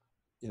of,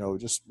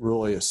 just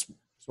really a sort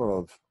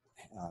of,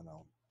 I don't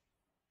know,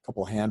 a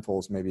couple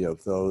handfuls maybe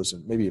of those,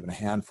 and maybe even a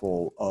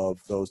handful of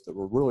those that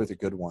were really the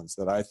good ones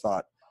that I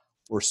thought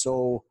were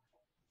so,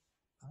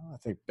 I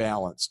think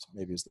balanced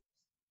maybe is the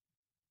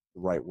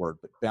right word,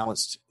 but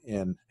balanced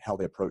in how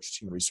they approached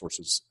human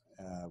resources,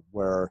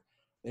 where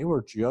they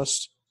were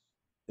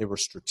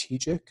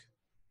strategic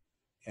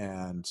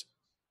and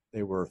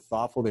they were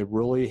thoughtful. They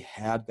really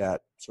had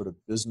that sort of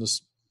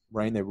business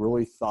brain. They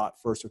really thought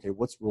first, okay,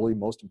 what's really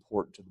most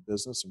important to the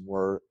business, and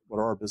what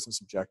are our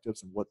business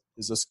objectives, and what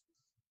is this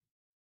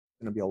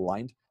going to be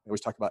aligned? I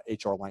always talk about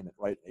HR alignment,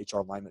 right? HR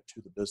alignment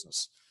to the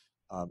business.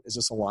 Is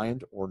this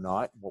aligned or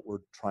not? What we're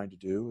trying to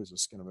do, is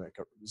this going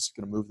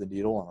to move the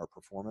needle on our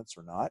performance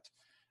or not?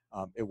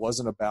 It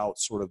wasn't about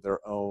sort of their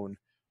own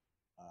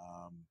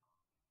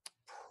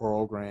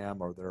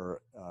program or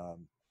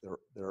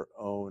their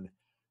own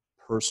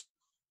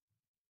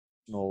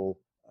personal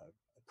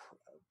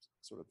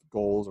sort of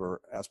goals or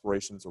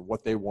aspirations or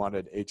what they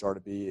wanted HR to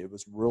be. It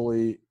was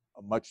really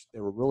they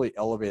were really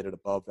elevated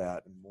above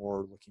that and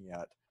more looking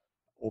at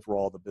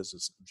overall the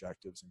business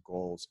objectives and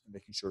goals and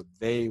making sure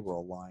they were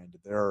aligned,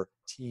 their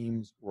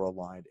teams were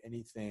aligned,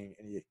 any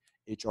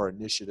HR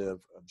initiative,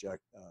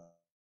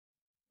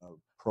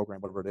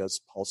 program, whatever it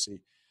is,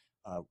 policy,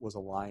 was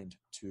aligned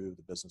to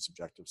the business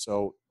objective.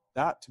 So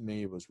that to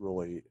me was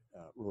really,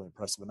 really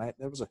impressive. And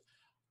there was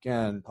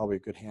again, probably a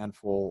good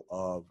handful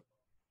of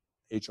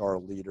HR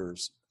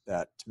leaders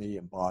that to me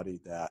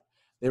embodied that.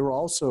 They were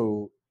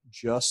also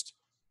just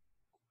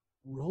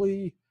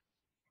really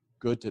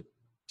good to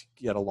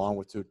get along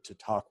with, to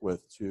talk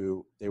with.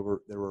 They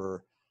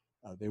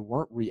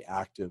weren't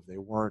reactive. They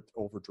weren't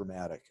over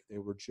dramatic. They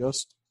were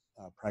just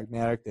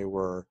pragmatic. They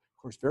were, of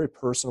course, very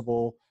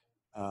personable,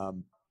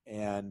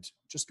 and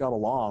just got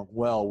along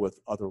well with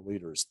other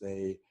leaders.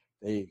 They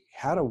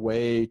had a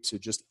way to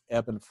just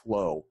ebb and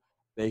flow.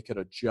 They could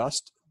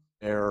adjust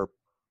their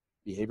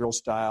behavioral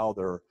style,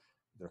 their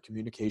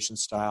communication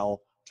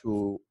style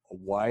to a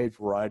wide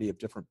variety of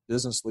different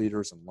business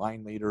leaders and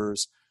line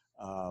leaders,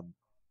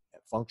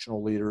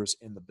 functional leaders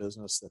in the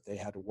business that they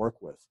had to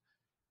work with,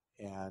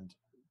 and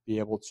be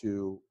able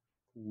to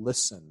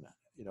listen,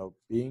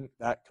 being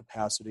that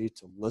capacity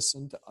to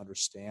listen, to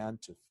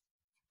understand, to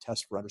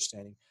test for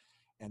understanding,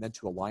 and then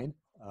to align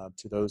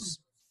to those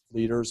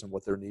leaders and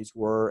what their needs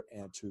were,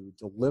 and to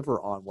deliver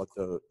on what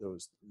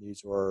those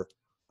needs were.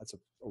 That's a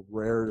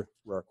rare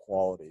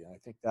quality. And I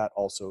think that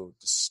also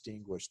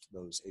distinguished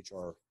those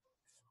HR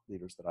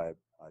leaders that I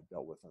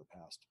dealt with in the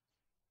past.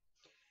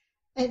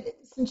 And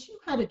since you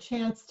had a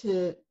chance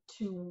to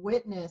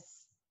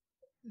witness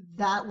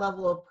that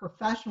level of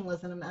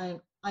professionalism,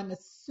 I'm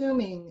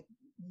assuming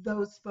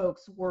those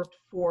folks worked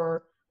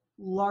for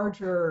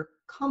larger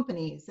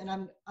companies,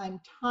 and I'm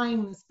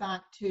tying this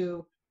back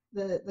to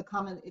the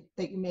comment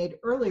that you made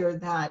earlier,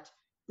 that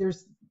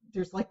there's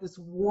like this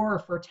war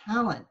for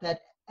talent,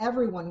 that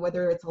everyone,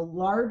 whether it's a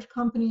large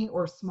company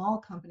or small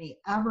company,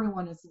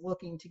 everyone is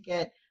looking to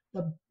get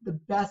the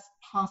best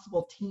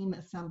possible team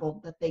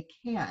assembled that they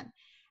can.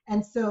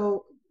 And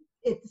so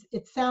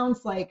it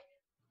sounds like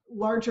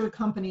larger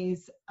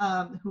companies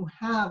who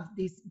have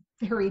these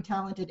very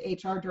talented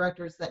HR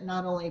directors that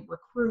not only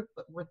recruit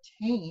but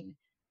retain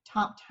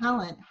top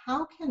talent,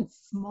 how can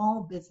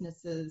small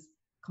businesses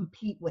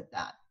compete with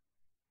that?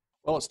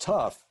 Well, it's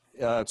tough,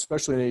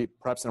 especially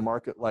perhaps in a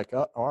market like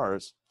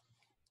ours,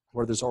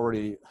 where there's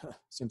already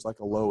seems like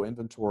a low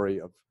inventory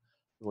of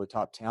really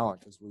top talent,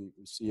 because we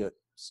see it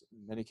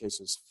in many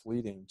cases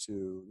fleeting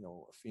to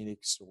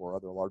Phoenix or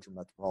other larger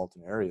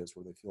metropolitan areas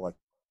where they feel like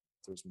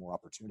there's more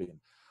opportunity and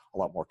a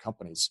lot more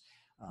companies,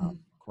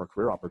 more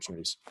career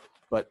opportunities.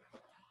 But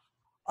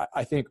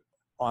I think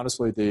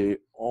honestly the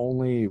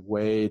only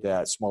way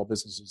that small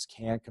businesses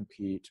can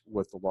compete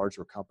with the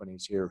larger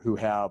companies here, who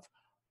have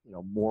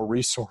more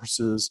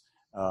resources,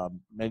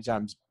 many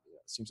times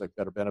it seems like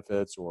better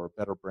benefits or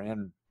better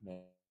brand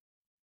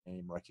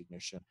name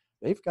recognition.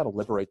 They've got to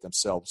liberate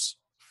themselves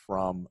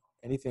from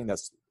anything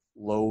that's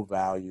low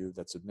value,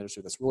 that's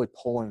administrative, that's really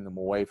pulling them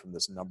away from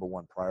this number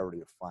one priority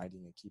of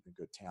finding and keeping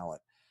good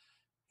talent.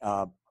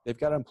 They've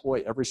got to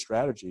employ every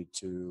strategy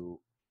to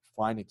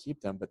find and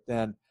keep them. But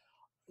then,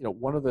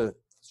 one of the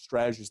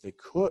strategies they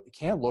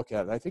can look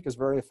at, that I think is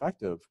very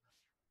effective,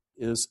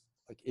 is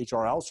like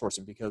HR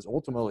outsourcing, because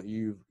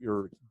ultimately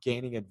you're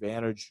gaining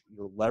advantage,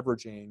 you're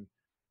leveraging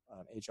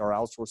an HR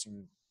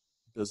outsourcing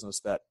business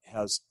that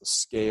has the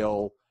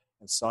scale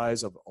and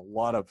size of a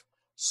lot of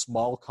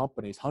small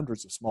companies,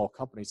 hundreds of small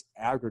companies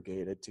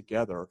aggregated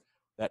together,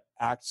 that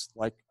acts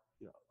like,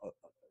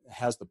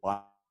 has the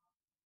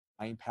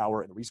buying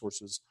power and the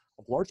resources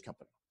of a large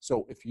company.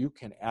 So if you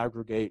can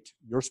aggregate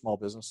your small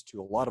business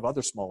to a lot of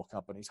other small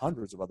companies,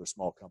 hundreds of other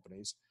small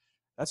companies,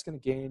 that's going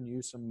to gain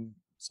you some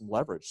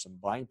leverage, some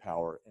buying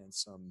power, and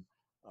some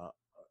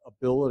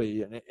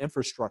ability and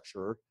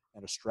infrastructure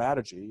and a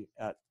strategy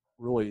at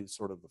really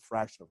sort of the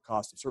fraction of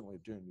cost of certainly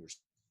doing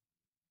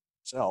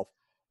yourself.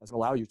 That's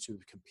going to allow you to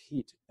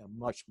compete in a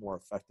much more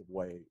effective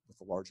way with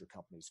the larger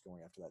companies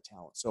going after that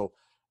talent. So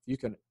if you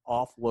can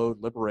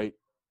offload, liberate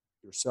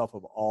yourself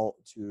of all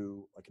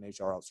to like an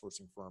HR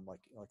outsourcing firm,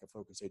 like a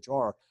Focus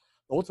HR,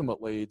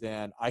 ultimately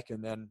then I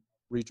can then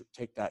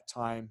take that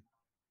time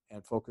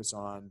and focus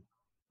on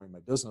my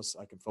business.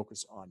 I can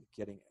focus on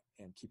getting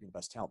and keeping the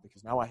best talent,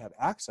 because now I have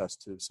access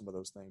to some of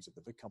those things that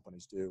the big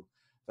companies do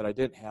that I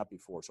didn't have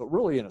before. So it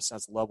really, in a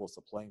sense, levels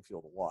the playing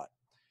field a lot.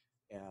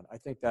 And I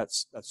think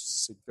that's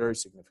very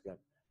significant.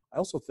 I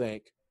also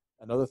think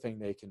another thing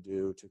they can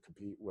do to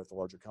compete with the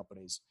larger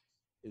companies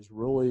is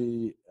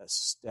really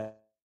establishing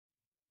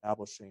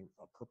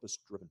a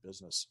purpose-driven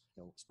business.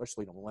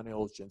 Especially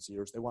millennials, Gen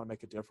Zers, they want to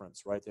make a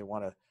difference, right? They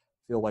want to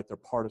feel like they're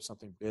part of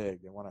something big.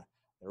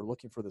 They're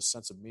looking for this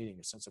sense of meaning,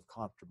 a sense of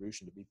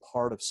contribution, to be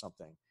part of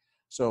something.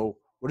 So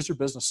what does your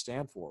business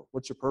stand for?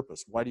 What's your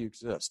purpose? Why do you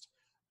exist?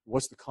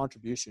 What's the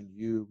contribution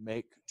you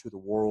make to the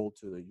world,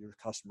 to your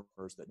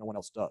customers, that no one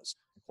else does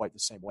in quite the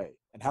same way?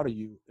 And how do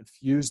you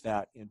infuse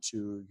that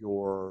into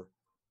your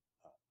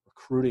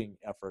recruiting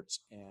efforts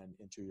and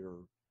into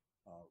your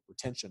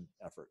retention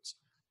efforts?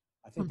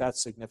 I think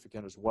that's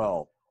significant as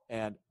well.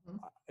 And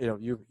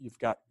you're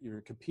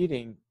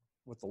competing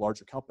with the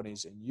larger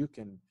companies, and you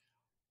can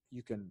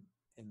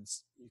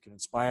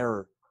inspire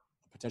a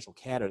potential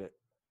candidate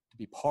to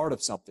be part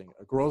of something,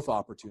 a growth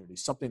opportunity,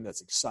 something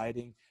that's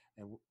exciting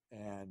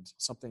and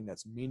something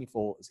that's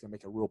meaningful, is going to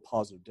make a real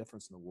positive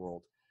difference in the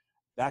world.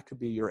 That could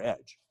be your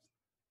edge.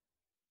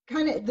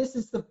 This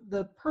is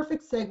the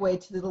perfect segue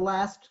to the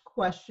last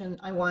question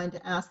I wanted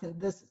to ask in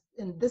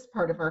this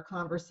part of our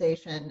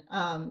conversation.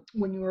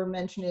 When you were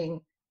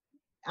mentioning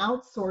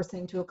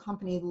outsourcing to a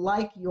company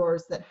like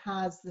yours that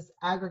has this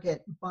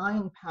aggregate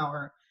buying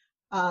power,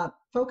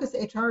 Focus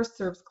HR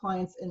serves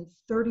clients in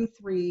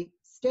 33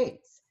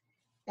 states.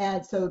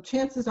 And so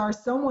chances are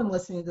someone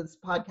listening to this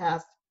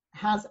podcast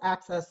has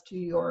access to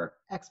your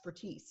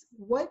expertise.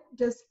 What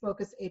does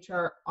Focus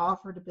HR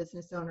offer to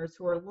business owners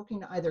who are looking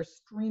to either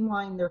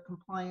streamline their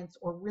compliance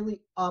or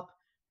really up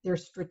their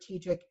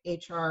strategic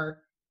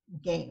HR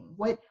game?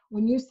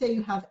 When you say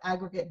you have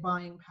aggregate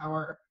buying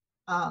power,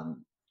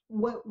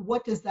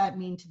 what does that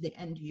mean to the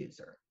end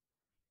user?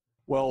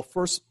 Well,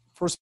 first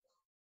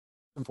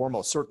and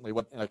foremost, certainly,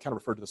 and I kind of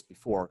referred to this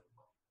before,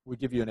 we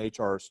give you an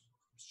HR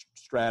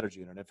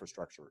strategy and an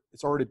infrastructure.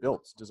 It's already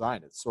built, it's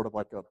designed. It's sort of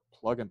like a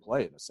plug and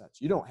play in a sense.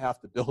 You don't have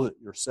to build it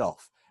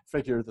yourself,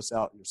 figure this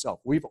out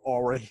yourself. We've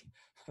already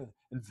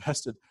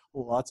invested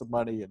lots of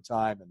money and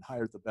time and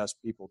hired the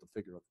best people to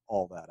figure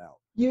all that out.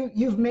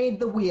 You've made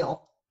the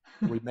wheel.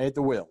 We've made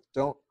the wheel.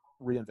 Don't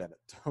reinvent it.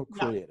 Don't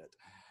create it.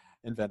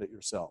 Invent it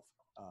yourself.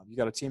 You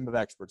got a team of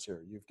experts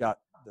here. You've got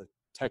the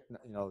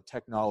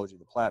technology,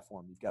 the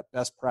platform. You've got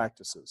best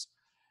practices,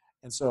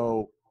 and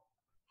so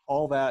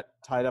all that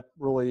tied up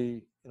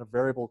really in a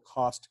variable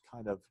cost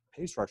kind of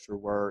pay structure,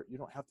 where you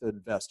don't have to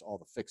invest all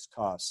the fixed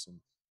costs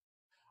and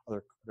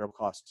other variable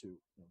costs to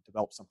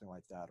develop something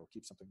like that or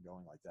keep something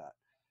going like that.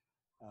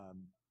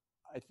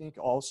 I think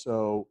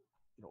also,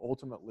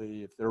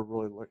 ultimately, if they're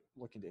really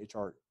looking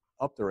to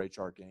up their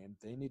HR game,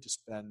 they need to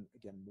spend,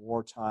 again,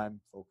 more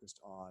time focused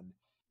on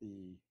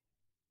the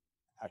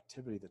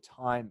activity, the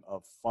time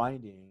of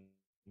finding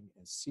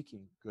and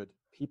seeking good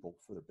people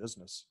for their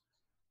business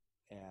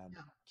and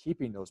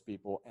keeping those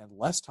people, and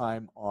less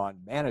time on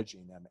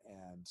managing them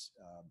and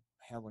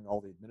handling all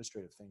the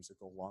administrative things that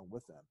go along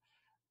with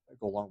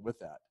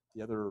that.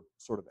 The other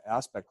sort of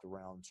aspect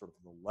around sort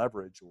of the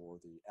leverage or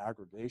the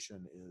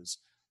aggregation is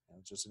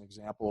just an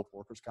example of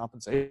workers'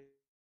 compensation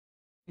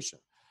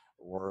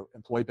or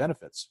employee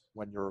benefits.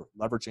 When you're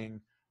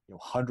leveraging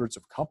hundreds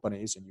of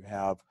companies and you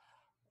have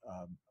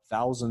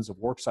thousands of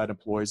worksite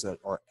employees that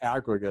are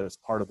aggregate as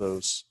part of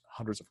those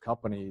hundreds of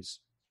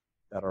companies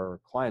that are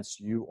clients,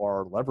 you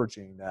are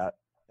leveraging that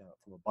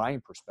from a buying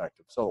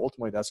perspective. So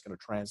ultimately, that's going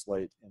to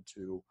translate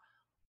into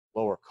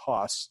lower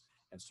costs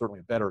and certainly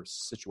a better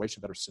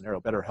situation, better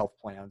scenario, better health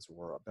plans,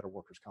 or a better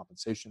workers'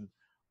 compensation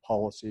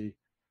policy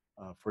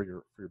for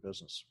your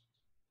business.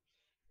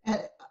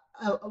 a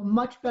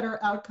much better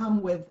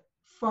outcome with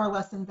far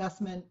less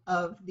investment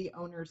of the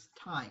owner's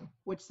time,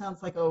 which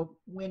sounds like a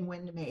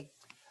win-win to me.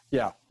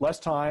 Yeah, less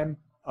time,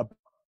 a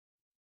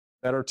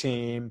better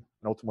team,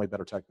 and ultimately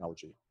better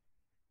technology.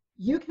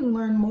 You can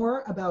learn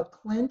more about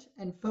Clint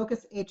and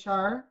Focus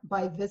HR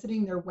by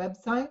visiting their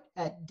website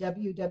at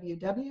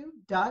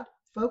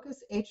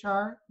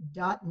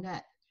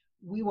www.focushr.net.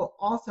 We will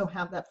also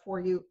have that for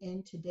you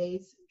in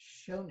today's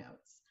show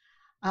notes.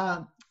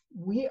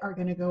 We are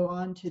going to go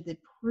on to the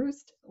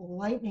Proust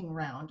lightning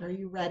round. Are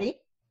you ready?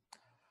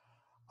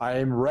 I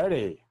am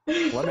ready.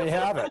 Let me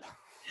have it.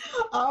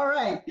 All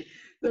right.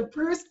 The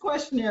Proust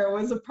questionnaire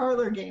was a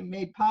parlor game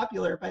made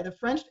popular by the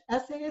French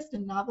essayist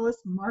and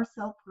novelist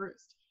Marcel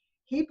Proust.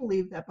 He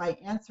believed that by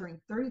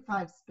answering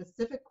 35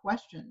 specific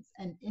questions,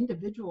 an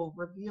individual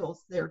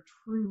reveals their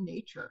true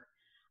nature.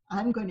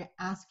 I'm going to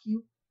ask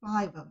you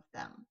 5 of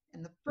them.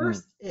 And the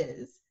first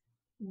is,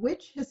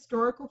 which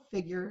historical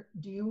figure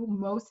do you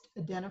most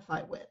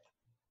identify with?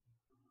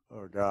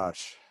 Oh,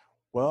 gosh.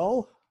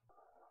 Well,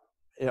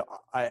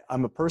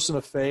 I'm a person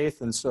of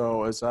faith, and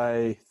so as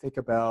I think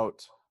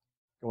about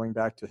going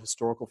back to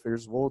historical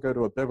figures, we'll go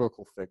to a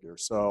biblical figure.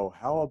 So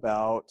how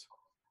about,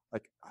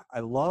 I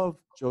love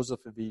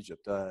Joseph of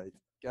Egypt.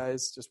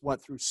 Guys just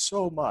went through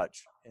so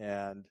much,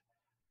 and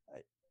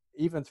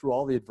even through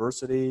all the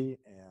adversity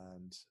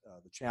and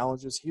the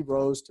challenges, he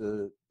rose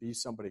to be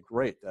somebody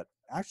great that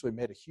actually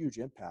made a huge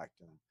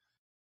impact in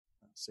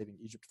saving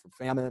Egypt from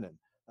famine. And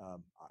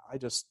I'm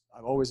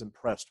always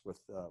impressed with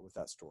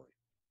that story.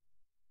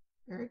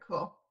 Very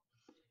cool.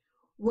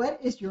 What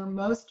is your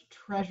most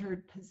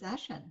treasured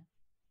possession?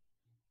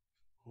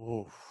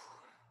 Oh,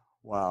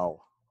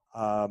 wow.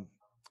 I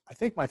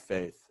think my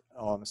faith,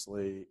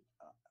 honestly.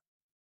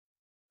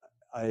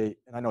 I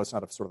know it's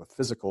not a sort of a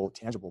physical,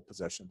 tangible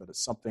possession, but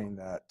it's something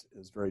that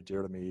is very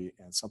dear to me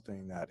and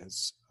something that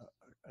is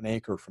an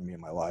anchor for me in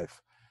my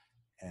life,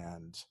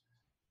 and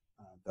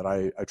that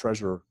I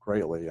treasure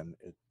greatly. And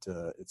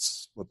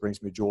it's what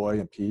brings me joy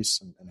and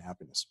peace and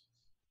happiness.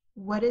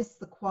 What is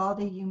the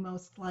quality you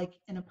most like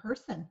in a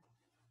person?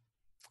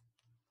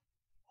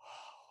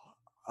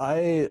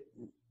 For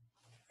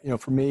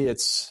me,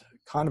 it's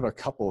kind of a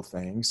couple of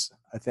things.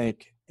 I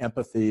think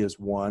empathy is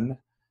one,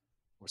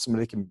 where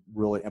somebody can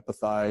really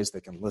empathize, they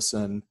can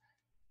listen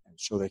and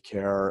show they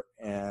care.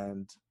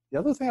 And the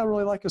other thing I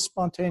really like is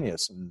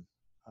spontaneous and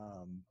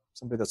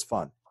somebody that's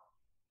fun.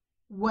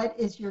 What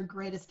is your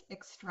greatest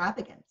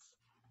extravagance?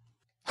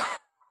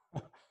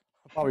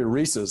 Probably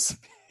Reese's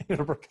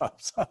peanut butter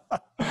cups.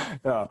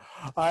 Yeah,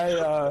 I'm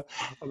a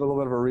little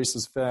bit of a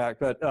Reese's fan,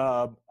 but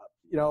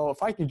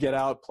if I can get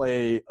out,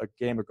 play a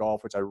game of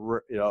golf, which I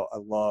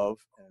love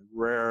and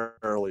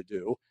rarely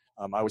do,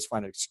 I always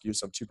find an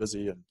excuse. I'm too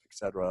busy, and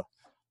etc.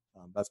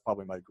 That's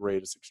probably my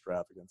greatest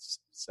extravagance,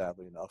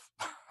 sadly enough.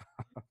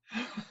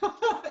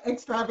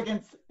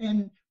 Extravagance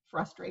in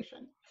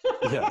frustration.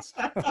 Yes.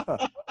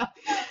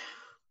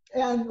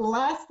 And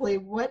lastly,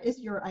 what is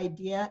your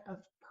idea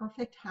of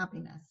perfect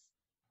happiness?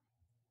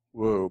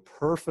 Whoa,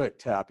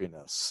 perfect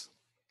happiness.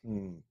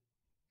 To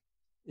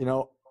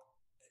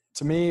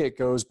me, it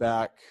goes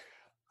back,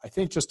 I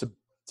think, just to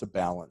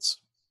balance.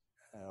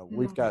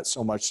 We've got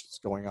so much that's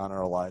going on in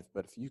our life,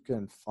 but if you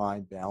can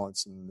find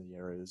balance in the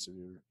areas of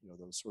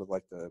those sort of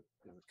like the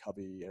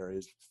Covey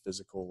areas,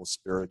 physical,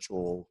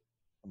 spiritual,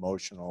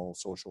 emotional,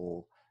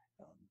 social,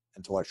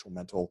 intellectual,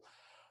 mental,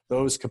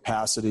 those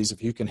capacities,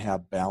 if you can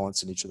have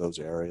balance in each of those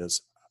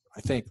areas,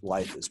 I think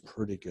life is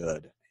pretty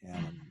good.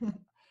 And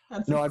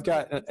I've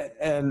got,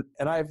 and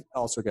I've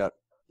also got,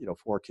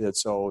 4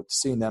 kids. So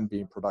seeing them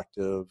being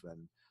productive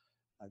and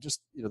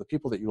just, the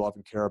people that you love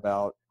and care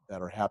about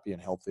that are happy and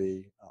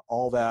healthy,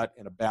 all that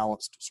in a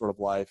balanced sort of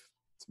life,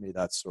 to me,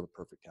 that's sort of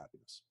perfect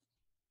happiness.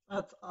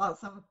 That's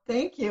awesome.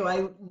 Thank you.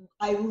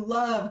 I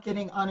love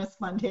getting honest,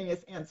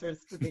 spontaneous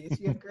answers to these.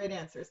 You have great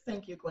answers.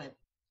 Thank you, Clint.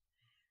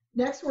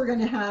 Next, we're going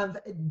to have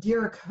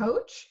Dear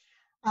Coach.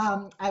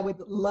 I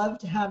would love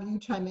to have you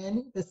chime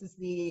in. This is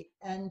the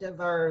end of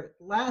our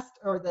last,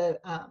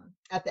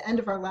 at the end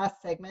of our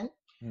last segment.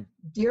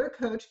 Dear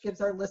Coach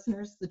gives our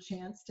listeners the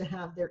chance to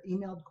have their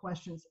emailed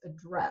questions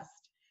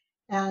addressed.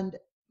 And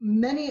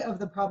many of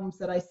the problems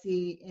that I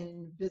see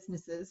in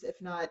businesses,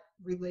 if not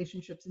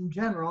relationships in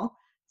general,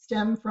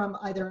 stem from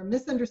either a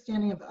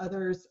misunderstanding of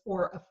others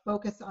or a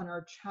focus on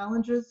our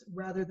challenges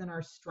rather than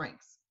our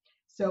strengths.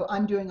 So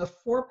I'm doing a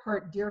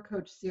 4-part Dear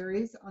Coach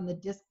series on the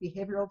DISC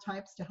behavioral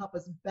types to help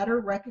us better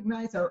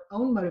recognize our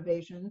own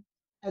motivation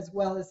as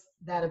well as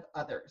that of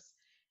others.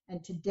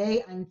 And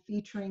today I'm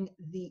featuring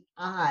the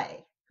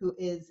I, who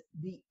is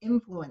the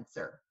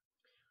influencer.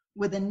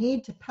 With a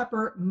need to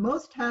pepper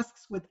most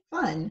tasks with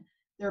fun,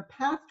 their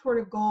path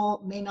toward a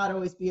goal may not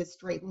always be a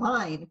straight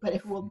line, but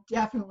it will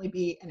definitely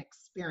be an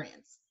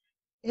experience.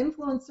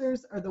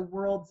 Influencers are the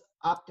world's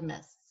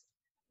optimists.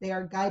 They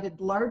are guided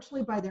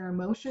largely by their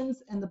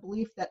emotions and the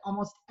belief that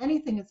almost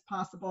anything is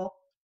possible.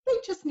 They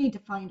just need to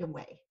find a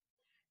way.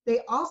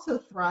 They also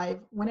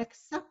thrive when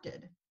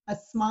accepted, A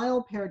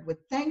smile paired with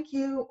thank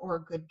you or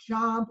good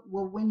job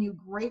will win you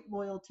great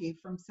loyalty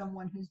from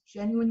someone who's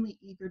genuinely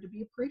eager to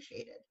be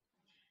appreciated.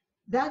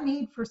 That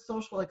need for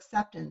social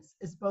acceptance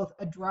is both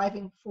a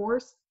driving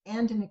force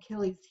and an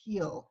Achilles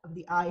heel of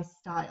the I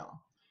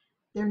style.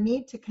 Their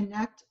need to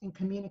connect and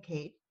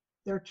communicate,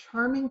 their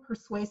charming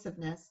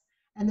persuasiveness,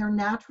 and their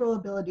natural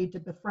ability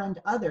to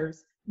befriend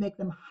others make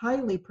them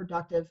highly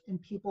productive in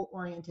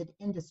people-oriented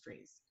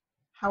industries.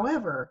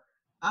 However,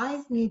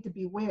 I's need to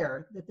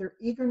beware that their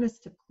eagerness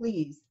to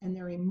please and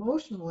their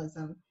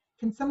emotionalism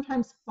can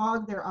sometimes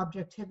fog their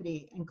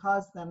objectivity and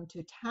cause them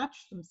to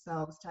attach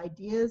themselves to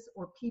ideas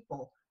or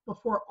people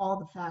before all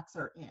the facts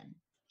are in.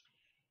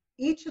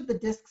 Each of the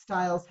disc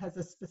styles has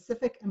a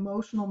specific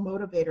emotional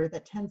motivator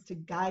that tends to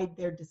guide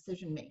their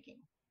decision making.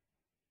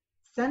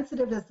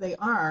 Sensitive as they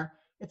are,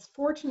 it's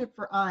fortunate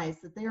for I's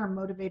that they are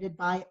motivated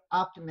by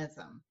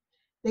optimism.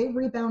 They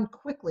rebound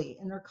quickly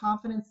in their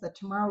confidence that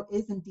tomorrow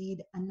is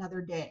indeed another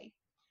day.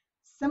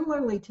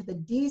 Similarly to the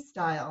D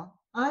style,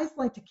 I's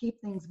like to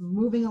keep things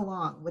moving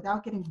along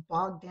without getting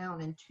bogged down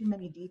in too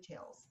many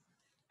details.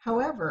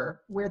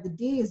 However, where the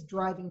D is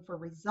driving for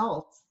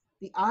results,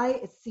 the I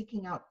is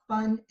seeking out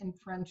fun and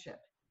friendship.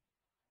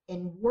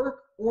 In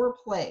work or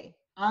play,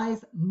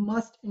 I's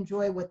must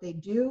enjoy what they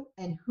do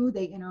and who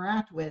they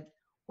interact with,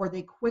 or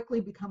they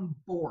quickly become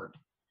bored.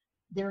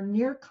 Their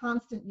near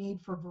constant need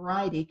for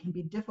variety can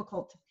be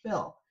difficult to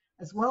fill,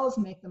 as well as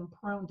make them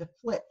prone to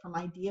flit from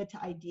idea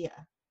to idea.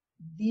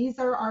 These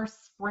are our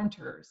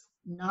sprinters,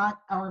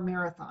 not our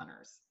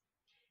marathoners.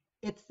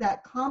 It's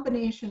that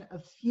combination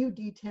of few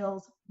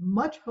details,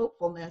 much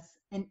hopefulness,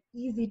 and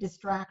easy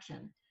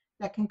distraction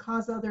that can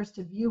cause others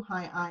to view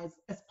high I's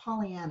as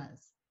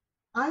Pollyannas.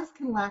 I's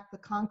can lack the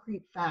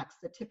concrete facts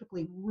that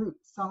typically root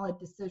solid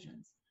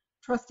decisions,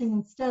 trusting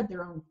instead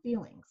their own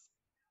feelings.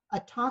 A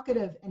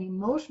talkative and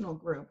emotional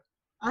group,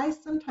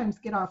 I's sometimes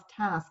get off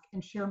task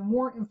and share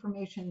more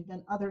information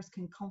than others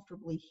can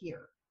comfortably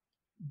hear.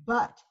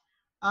 But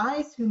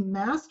I's who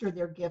master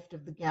their gift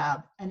of the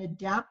gab and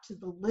adapt to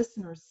the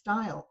listener's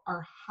style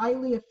are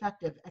highly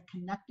effective at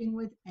connecting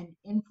with and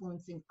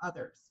influencing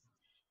others.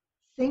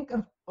 Think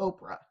of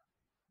Oprah.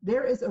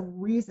 There is a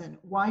reason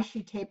why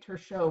she taped her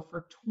show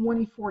for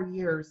 24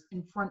 years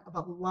in front of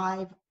a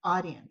live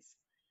audience.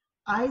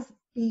 I's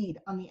feed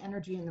on the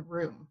energy in the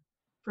room.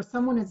 For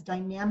someone as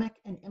dynamic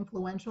and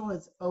influential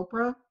as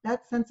Oprah,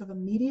 that sense of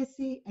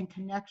immediacy and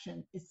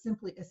connection is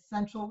simply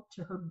essential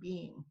to her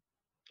being.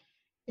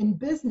 In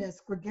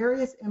business,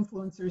 gregarious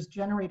influencers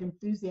generate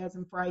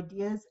enthusiasm for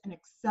ideas and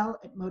excel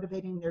at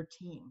motivating their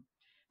team.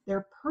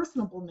 Their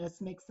personableness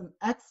makes them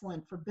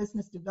excellent for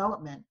business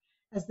development,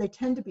 as they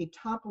tend to be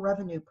top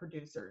revenue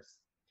producers.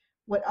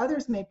 What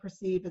others may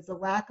perceive as a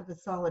lack of a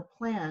solid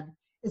plan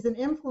is an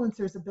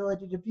influencer's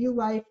ability to view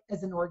life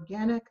as an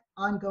organic,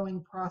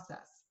 ongoing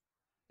process.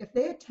 If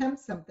they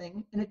attempt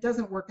something and it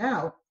doesn't work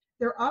out,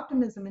 their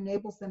optimism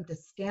enables them to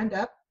stand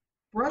up,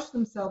 brush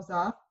themselves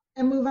off,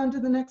 and move on to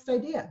the next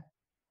idea.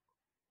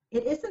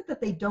 It isn't that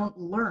they don't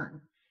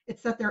learn,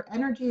 it's that their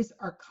energies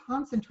are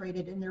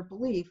concentrated in their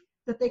belief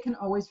that they can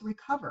always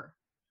recover.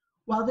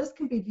 While this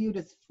can be viewed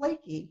as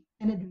flaky,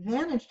 an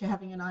advantage to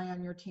having an I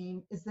on your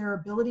team is their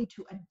ability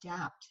to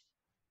adapt.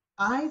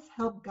 I's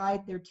help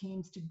guide their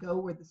teams to go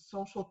where the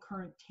social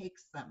current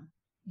takes them,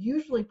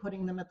 usually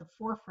putting them at the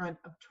forefront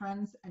of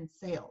trends and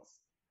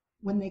sales.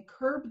 When they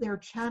curb their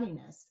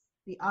chattiness,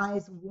 the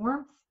I's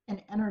warmth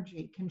and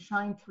energy can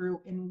shine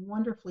through in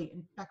wonderfully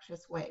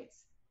infectious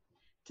ways.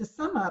 To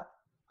sum up,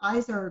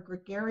 I's are a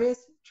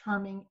gregarious,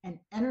 charming, and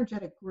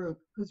energetic group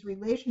whose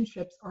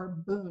relationships are a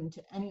boon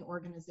to any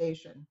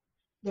organization.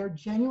 Their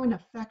genuine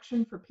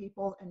affection for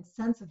people and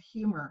sense of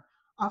humor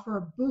offer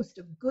a boost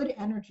of good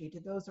energy to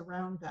those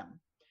around them.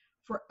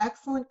 For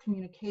excellent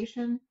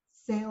communication,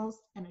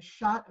 sales, and a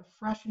shot of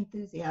fresh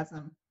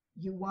enthusiasm,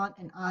 you want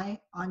an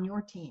I on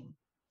your team.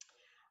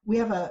 We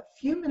have a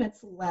few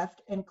minutes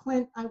left, and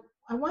Clint,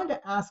 I wanted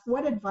to ask,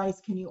 what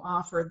advice can you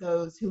offer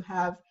those who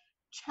have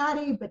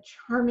chatty but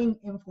charming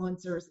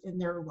influencers in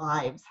their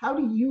lives? How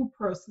do you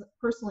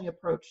personally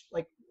approach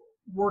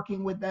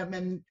working with them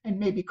and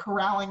maybe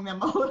corralling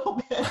them a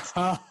little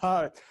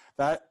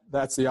bit?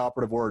 That's the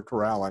operative word,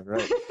 corralling,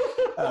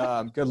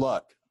 right? Good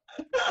luck.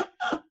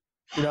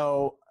 You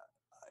know,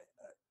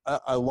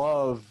 I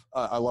love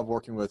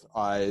working with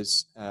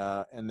I's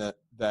and that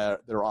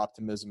their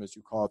optimism, as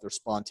you call it, they're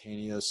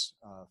spontaneous,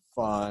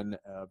 fun,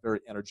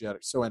 very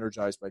energetic, so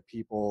energized by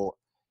people,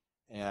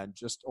 and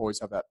just always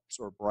have that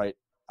sort of bright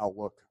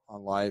outlook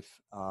on life,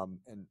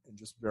 and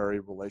just very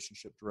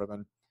relationship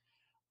driven.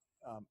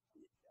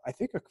 I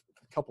think a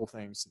couple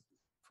things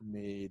for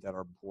me that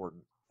are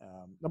important.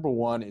 Number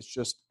one is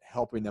just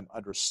helping them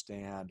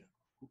understand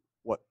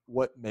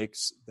what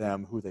makes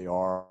them who they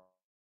are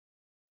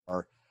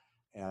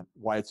and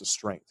why it's a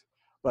strength.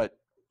 But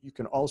you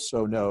can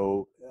also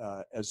know,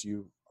 as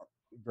you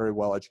very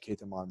well educate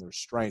them on their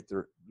strength,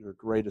 your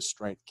greatest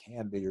strength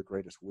can be your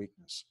greatest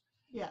weakness.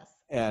 Yes.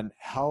 And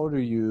how do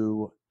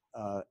you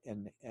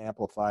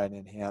amplify and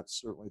enhance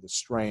certainly the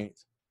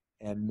strength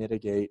and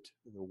mitigate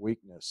the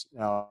weakness.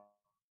 Now,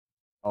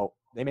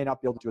 they may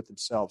not be able to do it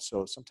themselves.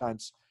 So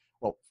sometimes,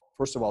 well,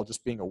 first of all,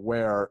 just being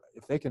aware,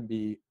 if they can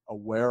be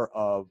aware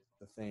of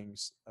the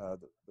things, the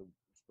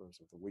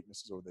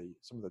weaknesses or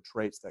some of the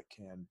traits that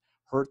can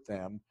hurt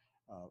them,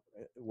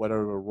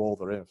 whatever role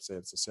they're in, say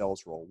it's a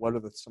sales role, what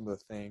are some of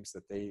the things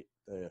that the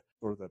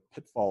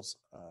pitfalls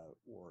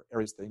or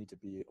areas they need to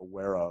be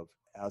aware of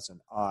as an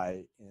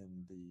I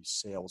in the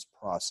sales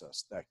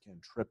process that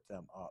can trip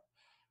them up.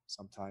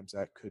 Sometimes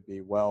that could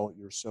be, well,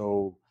 you're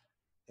so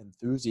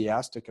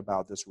enthusiastic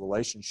about this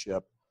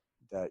relationship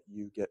that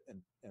you get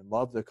and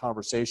love the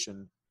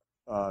conversation.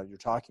 You're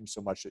talking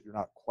so much that you're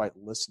not quite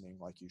listening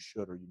like you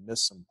should, or you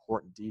miss some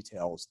important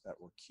details that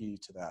were key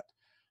to that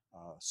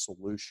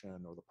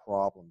solution or the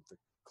problem the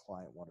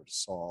client wanted to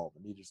solve,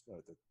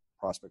 the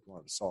prospect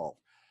wanted to solve.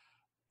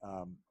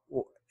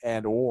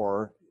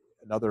 Or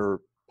another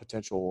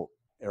potential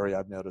area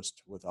I've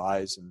noticed with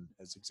eyes, and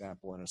as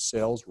example in a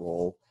sales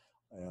role,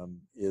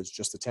 is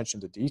just attention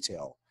to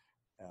detail.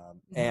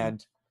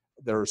 And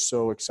they're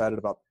so excited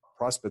about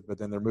prospect, but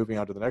then they're moving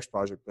on to the next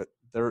project. But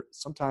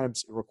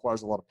sometimes it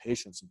requires a lot of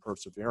patience and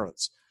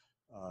perseverance.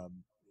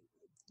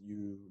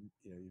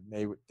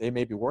 They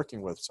may be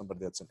working with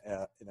somebody that's an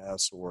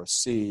S or a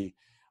C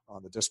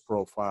on the disc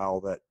profile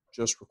that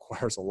just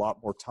requires a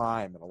lot more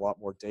time and a lot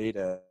more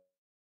data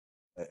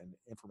and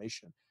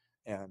information.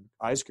 And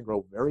eyes can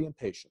grow very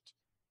impatient,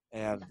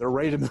 and they're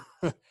ready to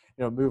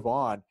move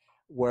on,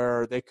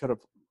 where they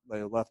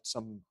left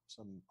an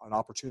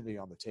opportunity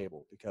on the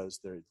table because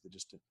they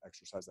just didn't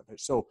exercise that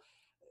patience. So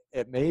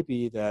it may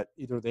be that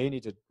either they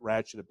need to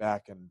ratchet it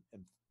back and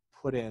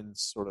put in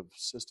sort of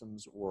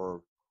systems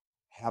or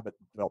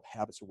develop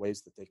habits or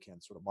ways that they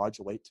can sort of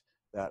modulate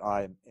that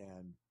eye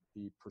and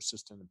be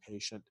persistent and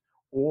patient,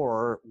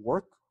 or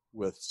work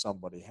with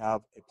somebody,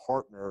 have a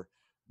partner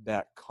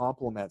that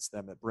complements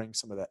them, that brings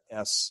some of the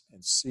S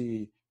and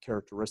C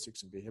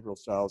characteristics and behavioral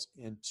styles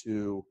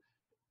into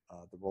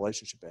the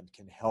relationship and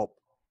can help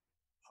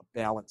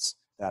balance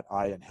that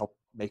eye and help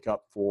make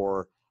up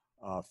for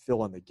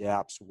fill in the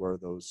gaps where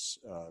those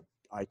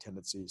eye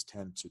tendencies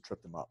tend to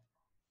trip them up.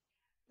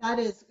 That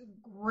is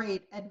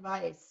great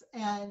advice.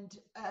 And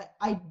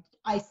I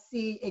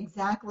see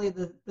exactly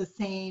the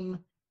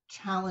same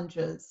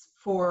challenges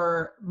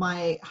for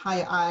my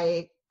high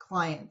eye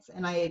clients.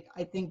 And I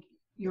think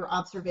your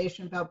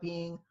observation about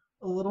being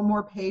a little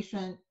more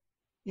patient,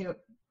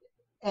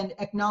 and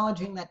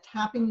acknowledging that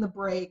tapping the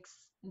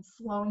brakes and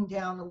slowing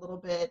down a little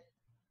bit,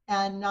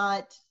 and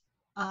not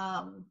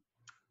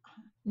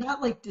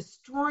like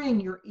destroying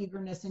your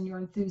eagerness and your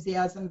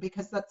enthusiasm,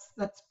 because that's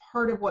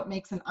part of what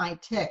makes an eye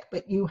tick,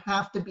 but you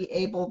have to be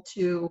able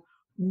to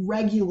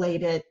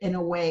regulate it in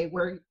a way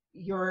where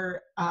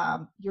you're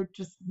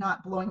just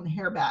not blowing the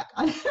hair back.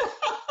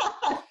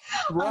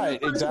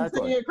 Right, exactly.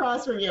 Sitting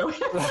across from you.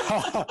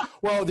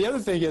 Well, the other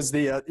thing is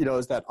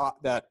is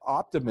that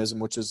optimism,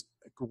 which is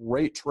a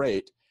great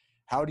trait.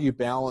 How do you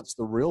balance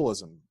the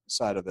realism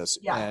side of this?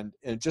 Yeah.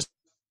 And just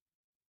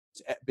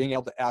being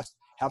able to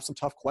have some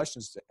tough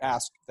questions to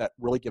ask that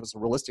really give us a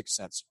realistic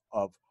sense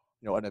of,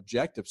 an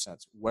objective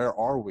sense. Where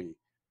are we?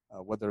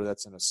 Whether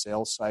that's in a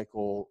sales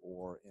cycle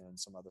or in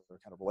some other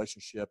kind of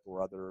relationship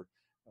or other,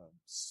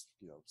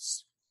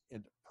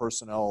 in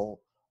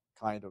personnel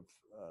kind of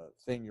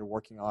thing you're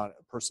working on,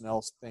 a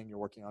personnel thing you're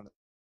working on in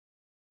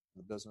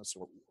the business,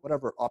 or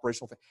whatever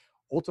operational thing.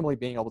 Ultimately,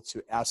 being able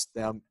to ask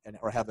them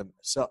or have them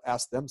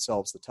ask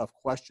themselves the tough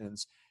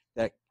questions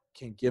that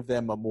can give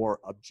them a more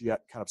kind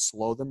of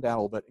slow them down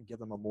a little bit and give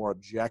them a more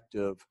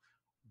objective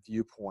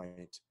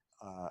viewpoint,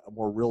 a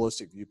more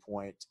realistic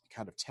viewpoint,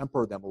 kind of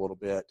temper them a little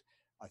bit,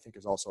 I think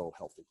is also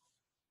healthy.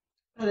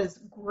 That is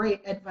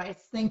great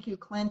advice. Thank you,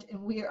 Clint.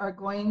 And we are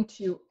going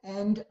to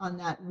end on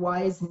that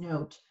wise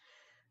note.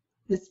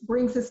 This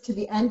brings us to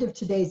the end of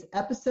today's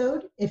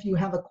episode. If you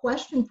have a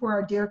question for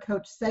our Dear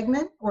Coach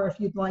segment, or if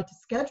you'd like to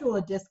schedule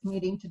a DISC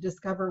meeting to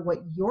discover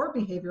what your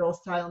behavioral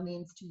style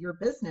means to your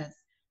business,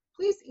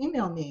 please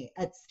email me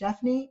at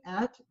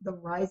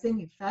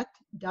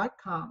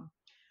stephanie@therisingeffect.com.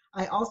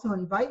 I also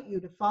invite you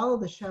to follow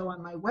the show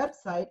on my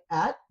website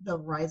at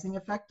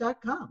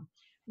therisingeffect.com,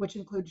 which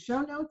includes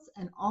show notes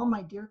and all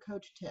my Dear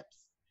Coach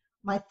tips.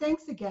 My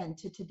thanks again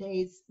to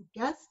today's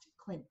guest,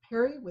 Clint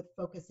Parry with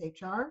Focus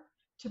HR,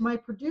 to my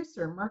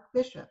producer, Mark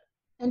Bishop,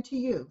 and to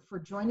you for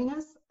joining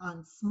us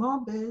on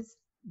Small Biz,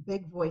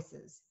 Big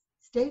Voices.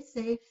 Stay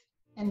safe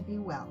and be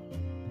well.